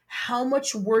seen how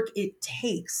much work it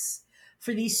takes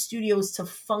for these studios to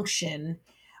function.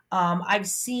 I've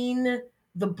seen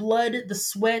the blood, the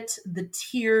sweat, the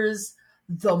tears,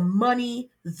 the money,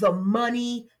 the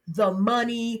money, the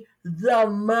money, the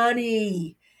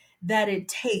money that it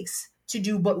takes to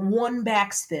do but one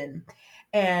backspin.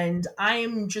 And I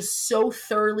am just so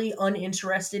thoroughly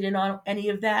uninterested in any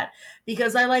of that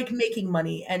because I like making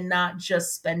money and not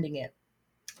just spending it.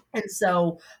 And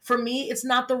so for me, it's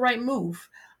not the right move.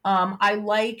 I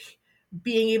like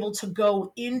being able to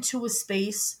go into a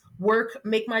space, work,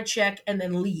 make my check, and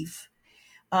then leave.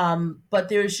 But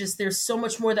there's so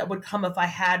much more that would come if I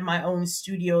had my own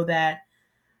studio that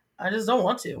I just don't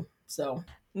want to. So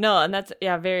No, and that's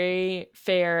very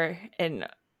fair and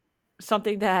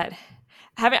something that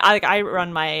I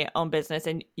run my own business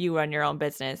and you run your own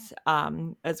business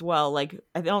as well. Like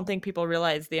I don't think people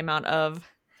realize the amount of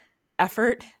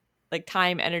effort, like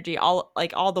time, energy, all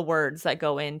the words that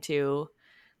go into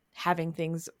having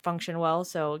things function well.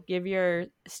 So give your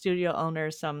studio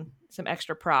owners some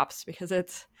extra props because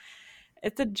it's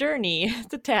a journey,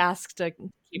 it's a task to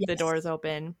keep the yes. doors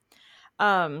open.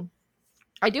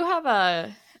 I do have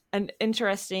an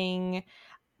interesting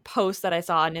post that I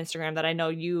saw on Instagram that I know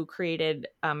you created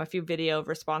a few video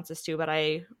responses to, but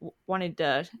I wanted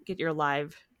to get your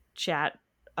live chat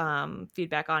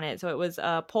feedback on it. So it was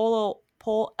Pole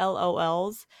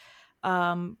LOL's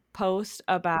post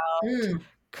about Mm.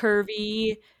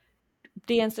 curvy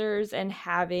dancers and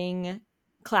having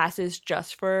classes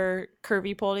just for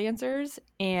curvy pole dancers.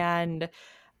 And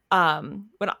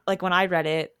when I read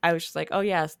it, I was just like, oh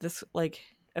yes, this, like,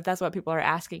 if that's what people are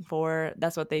asking for,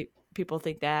 that's what people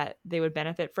think that they would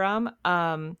benefit from.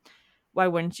 Why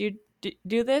wouldn't you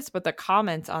do this? But the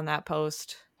comments on that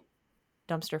post,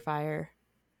 dumpster fire.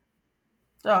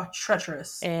 Oh,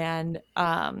 treacherous. And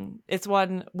it's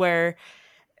one where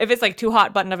if it's like too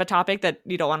hot button of a topic that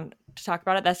you don't want to talk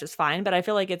about it, that's just fine. But I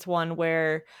feel like it's one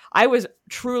where I was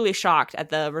truly shocked at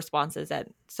the responses that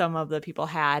some of the people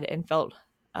had and felt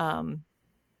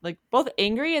like both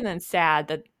angry and then sad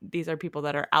that these are people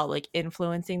that are out like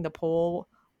influencing the pole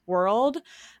world.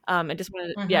 I just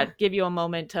wanted to give you a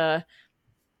moment to,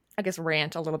 I guess,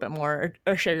 rant a little bit more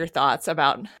or share your thoughts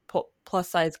about plus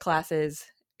size classes,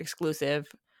 exclusive,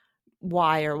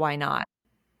 why or why not.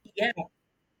 Yeah.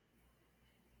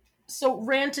 So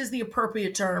rant is the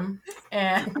appropriate term,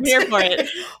 and I'm here for it.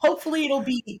 hopefully it'll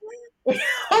be.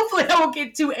 Hopefully I won't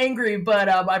get too angry, but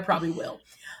I probably will.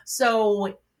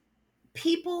 So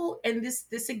people, and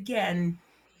this again,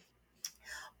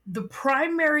 the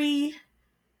primary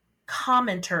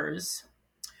commenters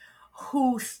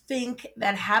who think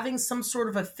that having some sort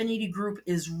of affinity group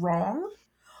is wrong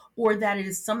or that it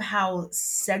is somehow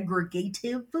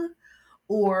segregative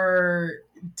or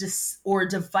or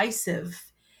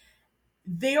divisive,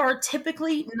 they are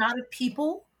typically not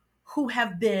people who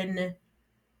have been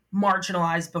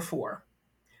marginalized before.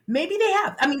 Maybe they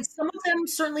have. I mean, some of them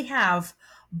certainly have,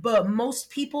 but most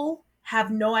people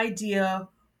have no idea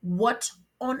what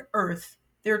on earth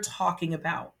they're talking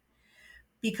about.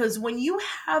 Because when you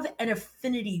have an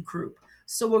affinity group,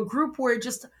 so a group where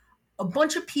just a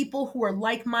bunch of people who are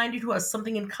like-minded, who have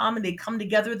something in common, they come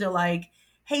together, they're like,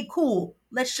 hey, cool,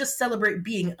 let's just celebrate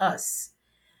being us.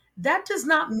 That does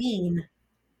not mean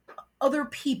other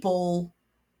people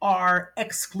are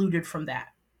excluded from that.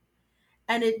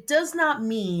 And it does not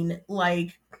mean,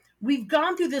 like, we've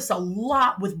gone through this a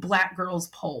lot with Black Girls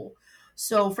Poll.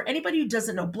 So for anybody who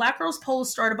doesn't know, Black Girls Poll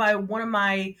is started by one of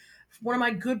my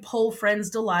good poll friends,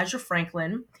 Delijah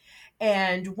Franklin.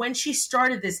 And when she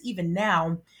started this, even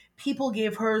now, people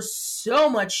gave her so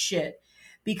much shit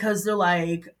because they're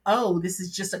like, oh, this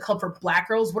is just a club for Black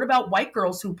girls. What about white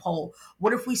girls who poll?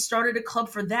 What if we started a club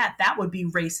for that? That would be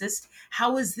racist.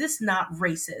 How is this not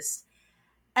racist?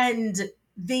 And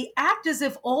they act as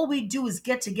if all we do is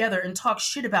get together and talk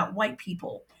shit about white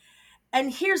people.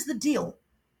 And here's the deal.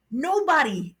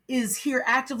 Nobody is here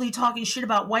actively talking shit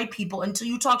about white people until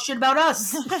you talk shit about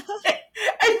us.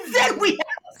 And then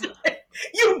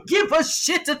you give us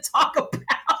shit to talk about.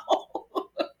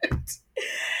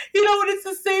 And it's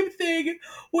the same thing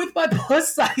with my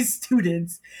plus size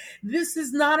students. This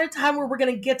is not a time where we're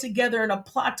going to get together in a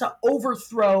plot to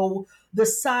overthrow the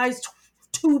size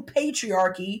 2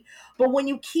 patriarchy. But when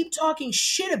you keep talking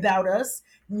shit about us,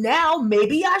 now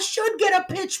maybe I should get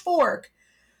a pitchfork.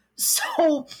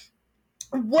 So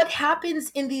what happens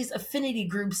in these affinity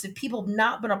groups, if people have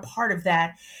not been a part of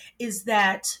that, is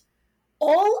that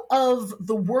all of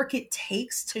the work it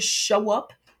takes to show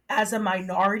up as a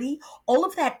minority, all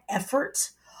of that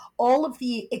effort, all of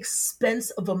the expense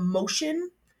of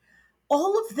emotion,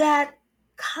 all of that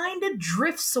kind of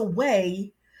drifts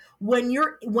away when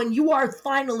you are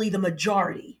finally the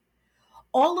majority.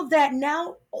 All of that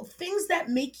now, things that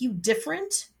make you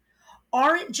different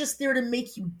aren't just there to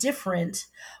make you different,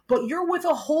 but you're with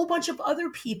a whole bunch of other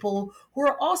people who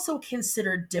are also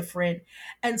considered different.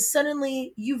 And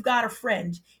suddenly you've got a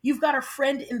friend. You've got a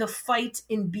friend in the fight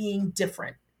in being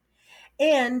different.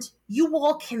 And you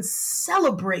all can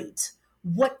celebrate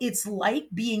what it's like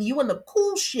being you and the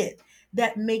cool shit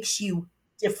that makes you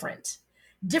different.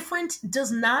 Different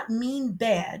does not mean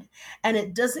bad, and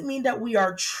it doesn't mean that we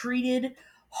are treated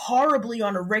horribly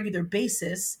on a regular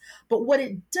basis. But what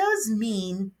it does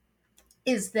mean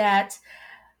is that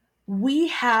we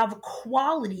have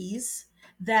qualities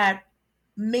that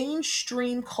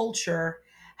mainstream culture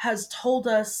has told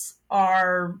us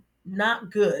are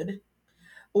not good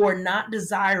or not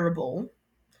desirable.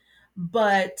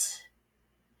 But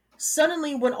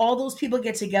suddenly, when all those people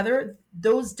get together,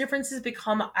 those differences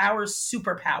become our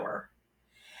superpower.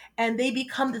 And they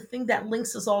become the thing that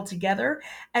links us all together.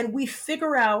 And we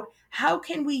figure out how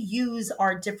can we use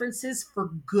our differences for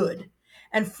good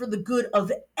and for the good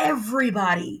of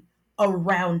everybody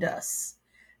around us.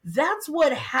 That's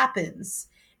what happens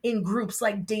in groups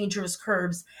like Dangerous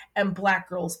Curves and Black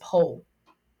Girls Poll.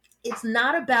 It's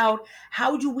not about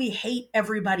how do we hate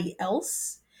everybody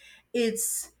else.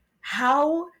 It's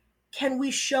how can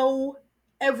we show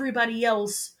everybody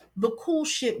else the cool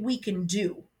shit we can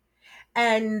do.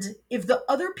 And if the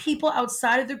other people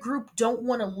outside of the group don't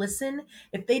want to listen,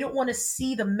 if they don't want to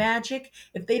see the magic,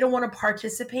 if they don't want to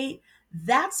participate,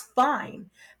 that's fine.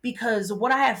 Because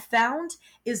what I have found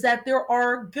is that there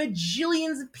are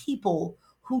gajillions of people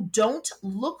who don't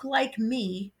look like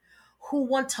me who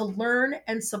want to learn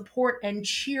and support and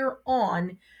cheer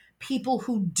on people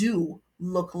who do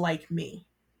look like me.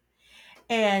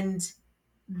 And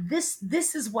this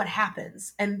is what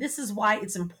happens, and this is why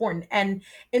it's important. And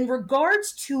in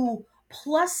regards to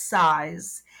plus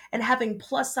size and having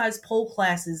plus size pole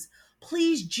classes,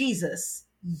 please Jesus,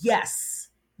 yes,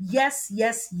 yes,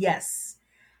 yes, yes,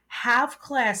 have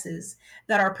classes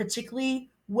that are particularly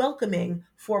welcoming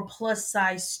for plus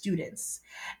size students.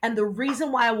 And the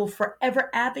reason why I will forever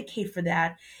advocate for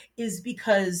that is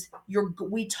because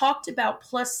we talked about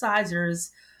plus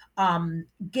sizers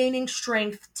gaining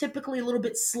strength typically a little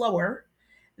bit slower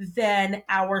than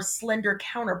our slender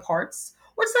counterparts.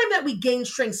 Or it's not even that we gain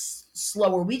strength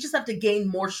slower, we just have to gain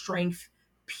more strength,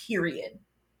 period.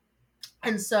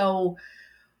 And so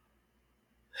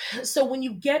when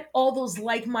you get all those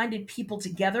like-minded people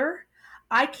together,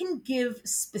 I can give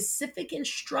specific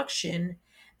instruction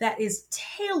that is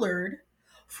tailored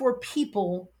for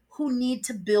people who need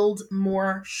to build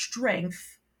more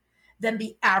strength than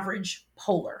the average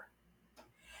polar.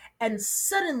 And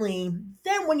suddenly,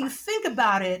 then when you think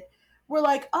about it, we're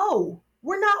like, oh,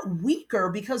 we're not weaker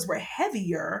because we're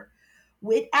heavier.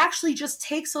 It actually just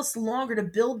takes us longer to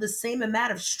build the same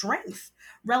amount of strength,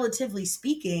 relatively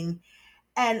speaking.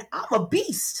 And I'm a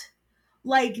beast.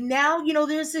 Like now,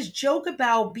 there's this joke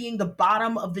about being the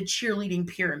bottom of the cheerleading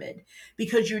pyramid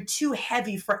because you're too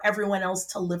heavy for everyone else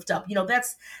to lift up.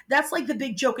 That's like the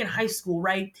big joke in high school,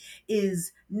 right?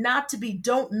 Is not to be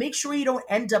don't make sure you don't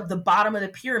end up the bottom of the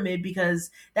pyramid,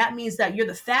 because that means that you're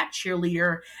the fat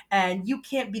cheerleader and you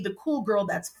can't be the cool girl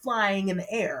that's flying in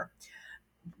the air.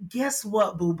 Guess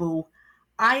what, boo boo?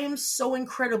 I am so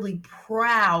incredibly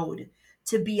proud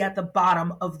to be at the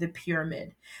bottom of the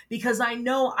pyramid because I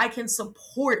know I can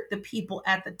support the people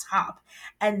at the top.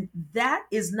 And that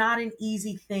is not an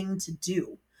easy thing to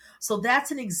do. So that's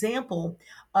an example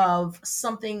of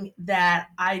something that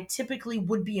I typically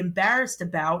would be embarrassed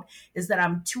about, is that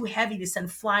I'm too heavy to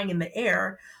send flying in the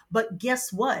air. But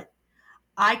guess what?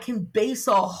 I can base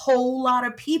a whole lot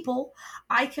of people.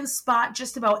 I can spot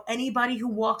just about anybody who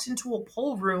walks into a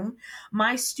poll room.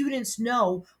 My students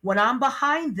know when I'm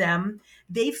behind them,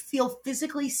 they feel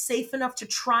physically safe enough to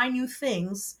try new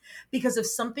things, because if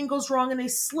something goes wrong and they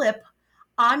slip,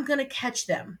 I'm going to catch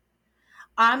them.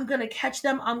 I'm going to catch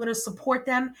them. I'm going to support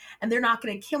them, and they're not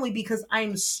going to kill me because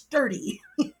I'm sturdy.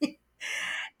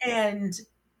 And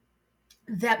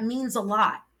that means a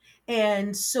lot.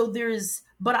 And so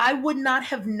but I would not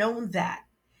have known that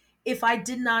if I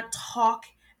did not talk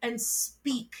and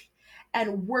speak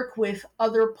and work with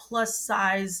other plus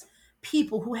size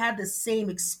people who had the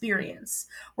same experience.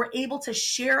 We're able to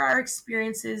share our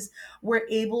experiences, we're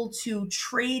able to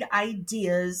trade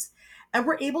ideas, and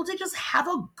we're able to just have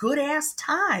a good ass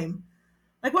time.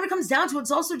 Like when it comes down to it,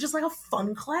 it's also just like a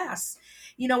fun class.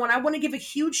 And I want to give a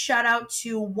huge shout out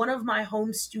to one of my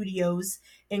home studios,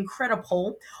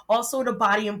 Incredipole, also to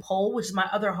Body and Pole, which is my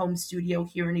other home studio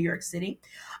here in New York City.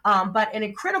 But in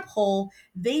Incredipole,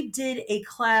 they did a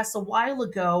class a while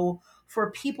ago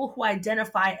for people who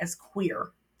identify as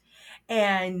queer.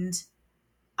 And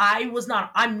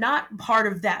I'm not part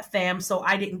of that fam, so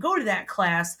I didn't go to that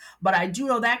class, but I do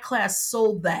know that class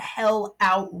sold the hell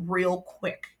out real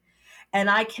quick. And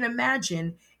I can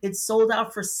imagine it sold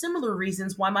out for similar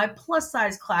reasons why my plus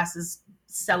size classes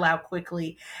sell out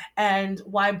quickly and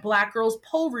why Black girls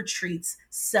pole retreats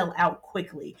sell out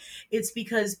quickly. It's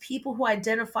because people who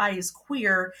identify as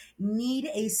queer need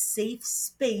a safe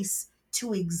space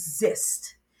to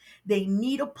exist. They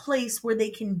need a place where they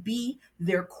can be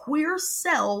their queer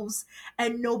selves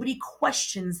and nobody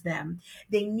questions them.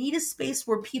 They need a space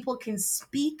where people can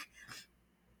speak,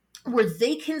 where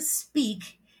they can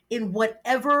speak in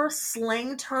whatever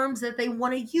slang terms that they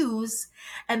want to use.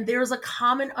 And there's a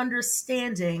common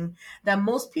understanding that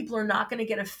most people are not going to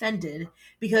get offended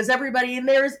because everybody in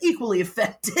there is equally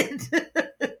offended.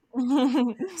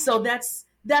 So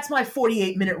that's my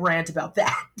 48-minute rant about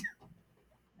that.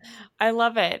 I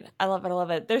love it. I love it. I love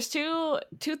it. There's two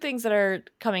things that are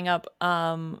coming up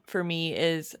for me.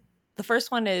 Is the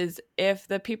first one is, if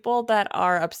the people that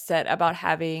are upset about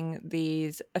having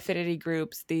these affinity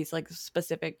groups, these like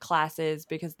specific classes,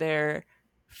 because they're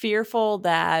fearful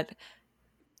that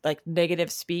like negative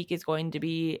speak is going to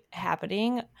be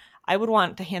happening, I would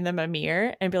want to hand them a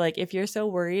mirror and be like, if you're so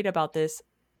worried about this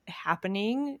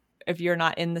happening, if you're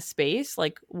not in the space,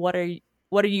 like what are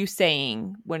you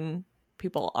saying when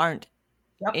people aren't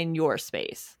in your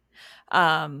space?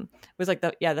 Was like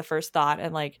the first thought.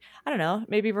 And like, I don't know,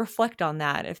 maybe reflect on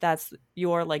that. If that's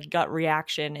your like gut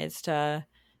reaction, is to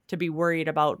be worried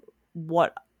about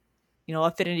what,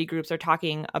 affinity groups are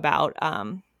talking about.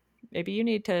 Maybe you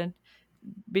need to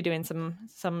be doing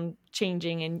some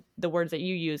changing in the words that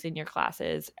you use in your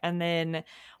classes. And then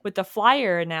with the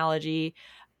flyer analogy,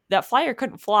 that flyer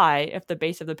couldn't fly if the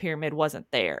base of the pyramid wasn't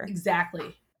there.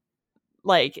 Exactly.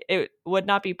 Like it would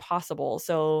not be possible.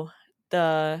 So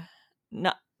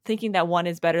not thinking that one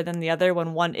is better than the other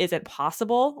when one isn't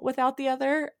possible without the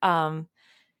other,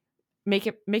 make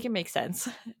it make sense.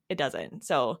 It doesn't.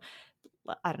 So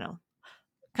I don't know,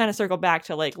 kind of circle back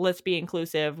to like, let's be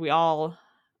inclusive. We all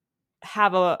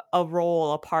have a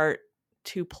role, a part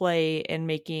to play in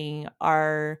making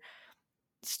our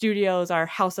studios, our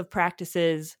house of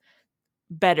practices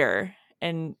better,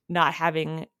 and not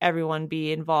having everyone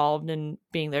be involved and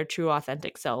being their true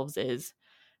authentic selves is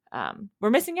we're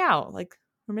missing out. Like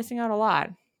we're missing out a lot.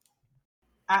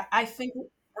 I think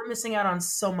we're missing out on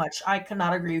so much. I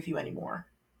cannot agree with you anymore.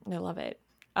 I love it.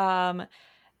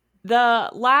 The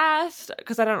last,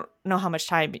 because I don't know how much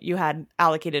time you had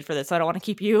allocated for this, so I don't want to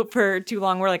keep you for too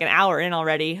long. We're like an hour in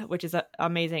already, which is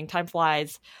amazing. Time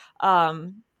flies.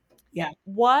 Yeah.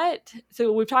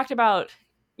 So we've talked about,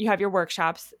 you have your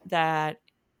workshops that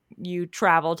you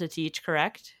travel to teach,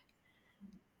 correct?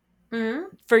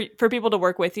 Mm-hmm. For people to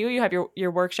work with you, you have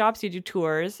your workshops, you do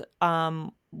tours.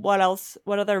 what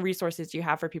other resources do you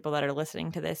have for people that are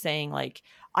listening to this saying like,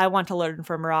 I want to learn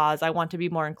from Roz, I want to be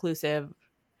more inclusive?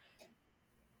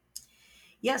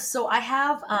 Yes, so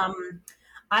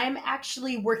I'm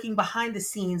actually working behind the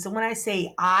scenes. And when I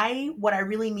say what I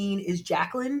really mean is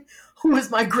Jacqueline, who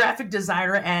is my graphic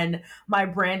designer and my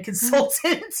brand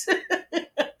consultant.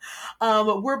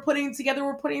 We're putting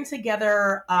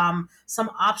together some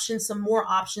more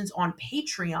options on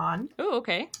Patreon. Oh,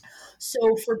 okay.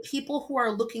 So for people who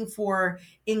are looking for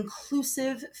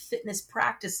inclusive fitness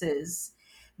practices,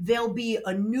 there'll be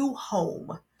a new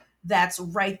home that's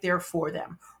right there for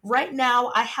them. Right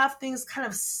now, I have things kind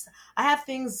of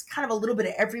a little bit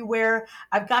of everywhere.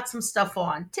 I've got some stuff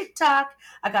on TikTok.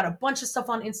 I got a bunch of stuff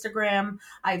on Instagram.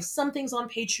 I have some things on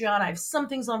Patreon. I have some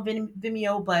things on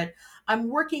Vimeo, but I'm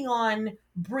working on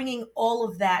bringing all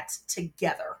of that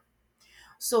together.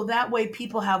 So that way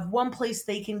people have one place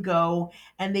they can go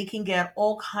and they can get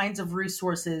all kinds of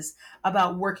resources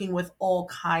about working with all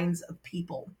kinds of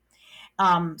people.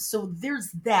 So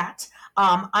there's that.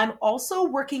 I'm also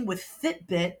working with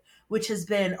Fitbit, which has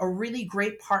been a really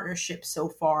great partnership so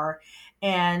far.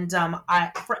 And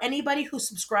for anybody who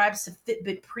subscribes to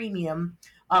Fitbit Premium,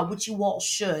 which you all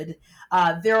should,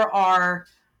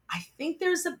 I think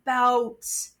there's about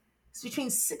it's between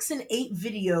 6 and 8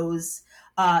 videos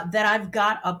that I've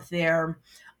got up there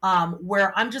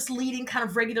where I'm just leading kind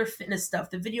of regular fitness stuff.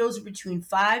 The videos are between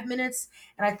 5 minutes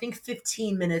and I think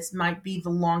 15 minutes might be the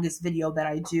longest video that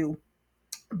I do.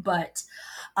 But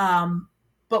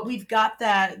we've got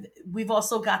that. We've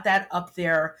also got that up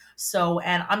there. So,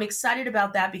 and I'm excited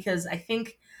about that because I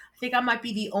think I might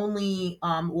be the only,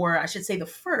 or I should say the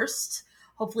first,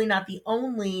 hopefully not the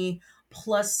only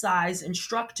plus size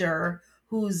instructor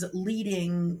who's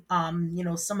leading,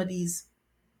 some of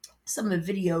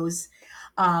the videos.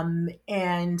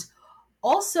 And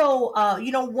also,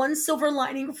 one silver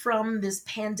lining from this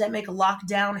pandemic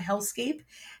lockdown hellscape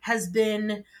has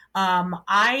been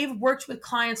I've worked with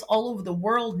clients all over the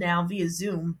world now via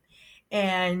Zoom.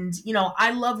 And,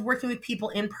 I love working with people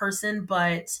in person,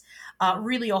 but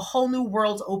really a whole new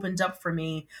world opened up for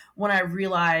me when I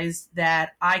realized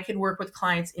that I could work with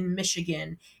clients in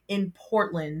Michigan, in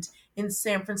Portland, in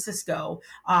San Francisco.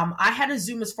 I had a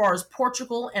Zoom as far as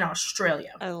Portugal and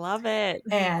Australia. I love it.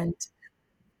 And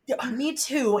me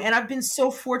too. And I've been so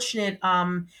fortunate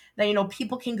that,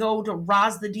 people can go to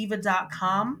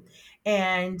rozthediva.com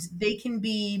and they can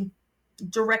be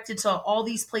directed to all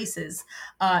these places.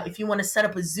 If you want to set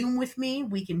up a Zoom with me,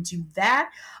 we can do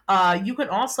that. You can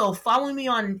also follow me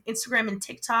on Instagram and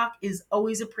TikTok is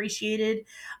always appreciated.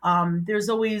 There's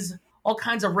always all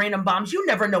kinds of random bombs. You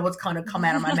never know what's going to come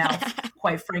out of my mouth,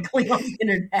 quite frankly, on the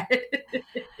internet.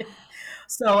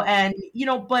 So,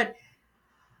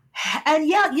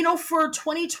 for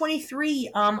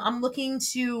 2023, I'm looking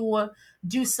to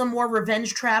do some more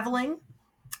revenge traveling.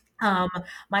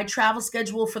 My travel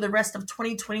schedule for the rest of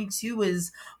 2022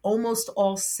 is almost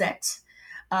all set,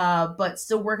 but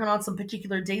still working on some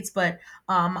particular dates. But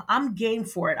I'm game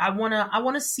for it. I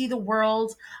wanna see the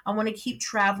world. I want to keep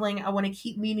traveling. I want to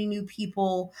keep meeting new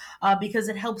people because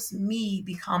it helps me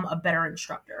become a better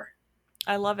instructor.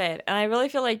 I love it. And I really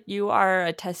feel like you are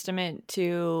a testament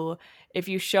to if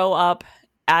you show up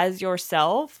as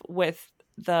yourself with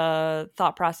the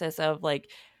thought process of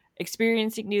like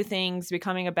experiencing new things,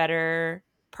 becoming a better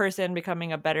person,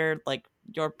 becoming a better, like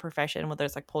your profession, whether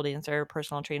it's like pole dancer,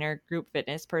 personal trainer, group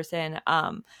fitness person,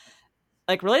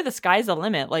 like really the sky's the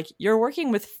limit. Like you're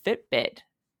working with Fitbit.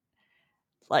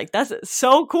 Like that's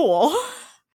so cool.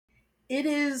 It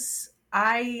is.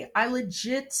 I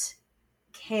legit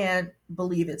can't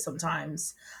believe it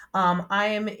sometimes. I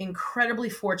am incredibly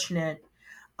fortunate.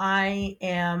 I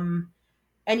am,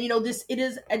 and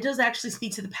it does actually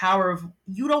speak to the power of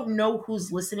you don't know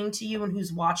who's listening to you and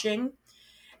who's watching.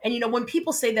 And when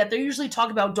people say that, they usually talk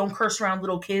about don't curse around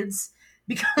little kids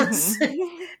because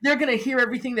they're going to hear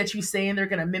everything that you say and they're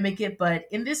going to mimic it. But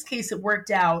in this case, it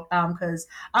worked out because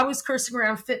I was cursing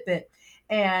around Fitbit,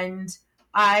 and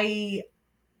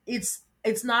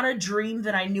it's not a dream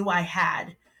that I knew I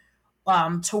had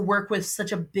to work with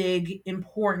such a big,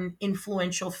 important,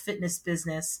 influential fitness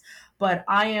business. But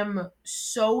I am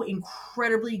so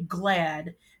incredibly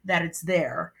glad that it's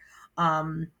there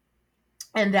and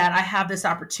that I have this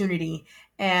opportunity.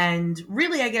 And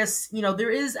really, I guess,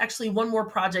 there is actually one more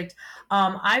project.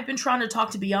 I've been trying to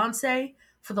talk to Beyonce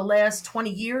for the last 20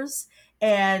 years.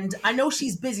 And I know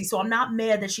she's busy, so I'm not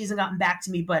mad that she hasn't gotten back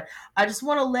to me, but I just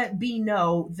want to let B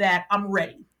know that I'm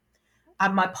ready.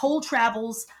 My pole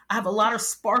travels. I have a lot of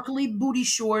sparkly booty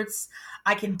shorts.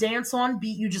 I can dance on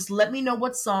beat. You just let me know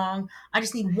what song. I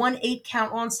just need 1 8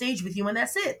 count on stage with you, and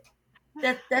that's it.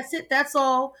 That's it. That's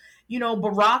all.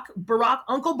 Uncle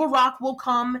Barack will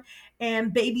come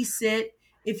and babysit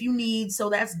if you need. So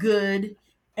that's good.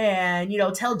 And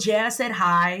tell Jay I said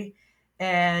hi.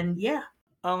 And yeah.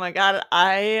 Oh my God.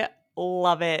 I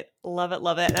love it. Love it.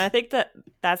 Love it. And I think that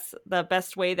that's the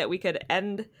best way that we could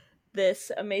end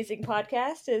this amazing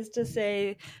podcast is to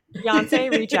say,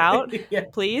 Beyonce, reach out, Yeah.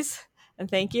 please. And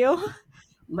thank you. Let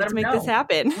Let's him make this know.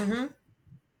 happen. Mm-hmm.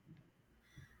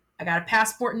 I got a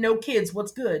passport and no kids.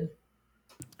 What's good?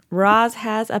 Roz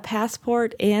has a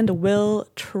passport and will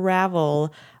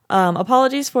travel.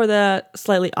 Apologies for the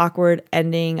slightly awkward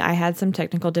ending. I had some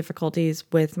technical difficulties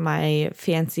with my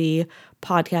fancy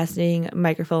podcasting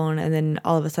microphone, and then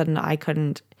all of a sudden I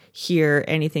couldn't hear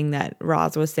anything that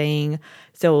Roz was saying.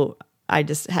 So I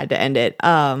just had to end it.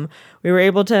 We were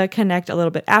able to connect a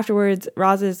little bit afterwards.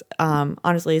 Roz is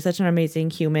honestly such an amazing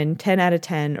human. 10 out of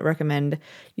 10 recommend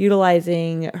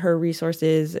utilizing her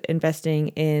resources, investing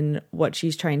in what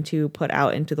she's trying to put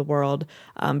out into the world.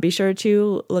 Be sure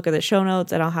to look at the show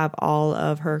notes, and I'll have all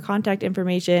of her contact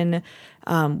information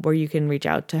where you can reach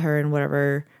out to her in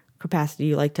whatever capacity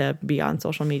you like to be on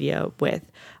social media with.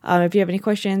 If you have any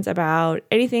questions about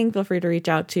anything, feel free to reach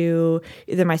out to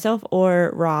either myself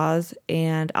or Roz,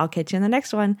 and I'll catch you in the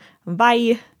next one.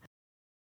 Bye.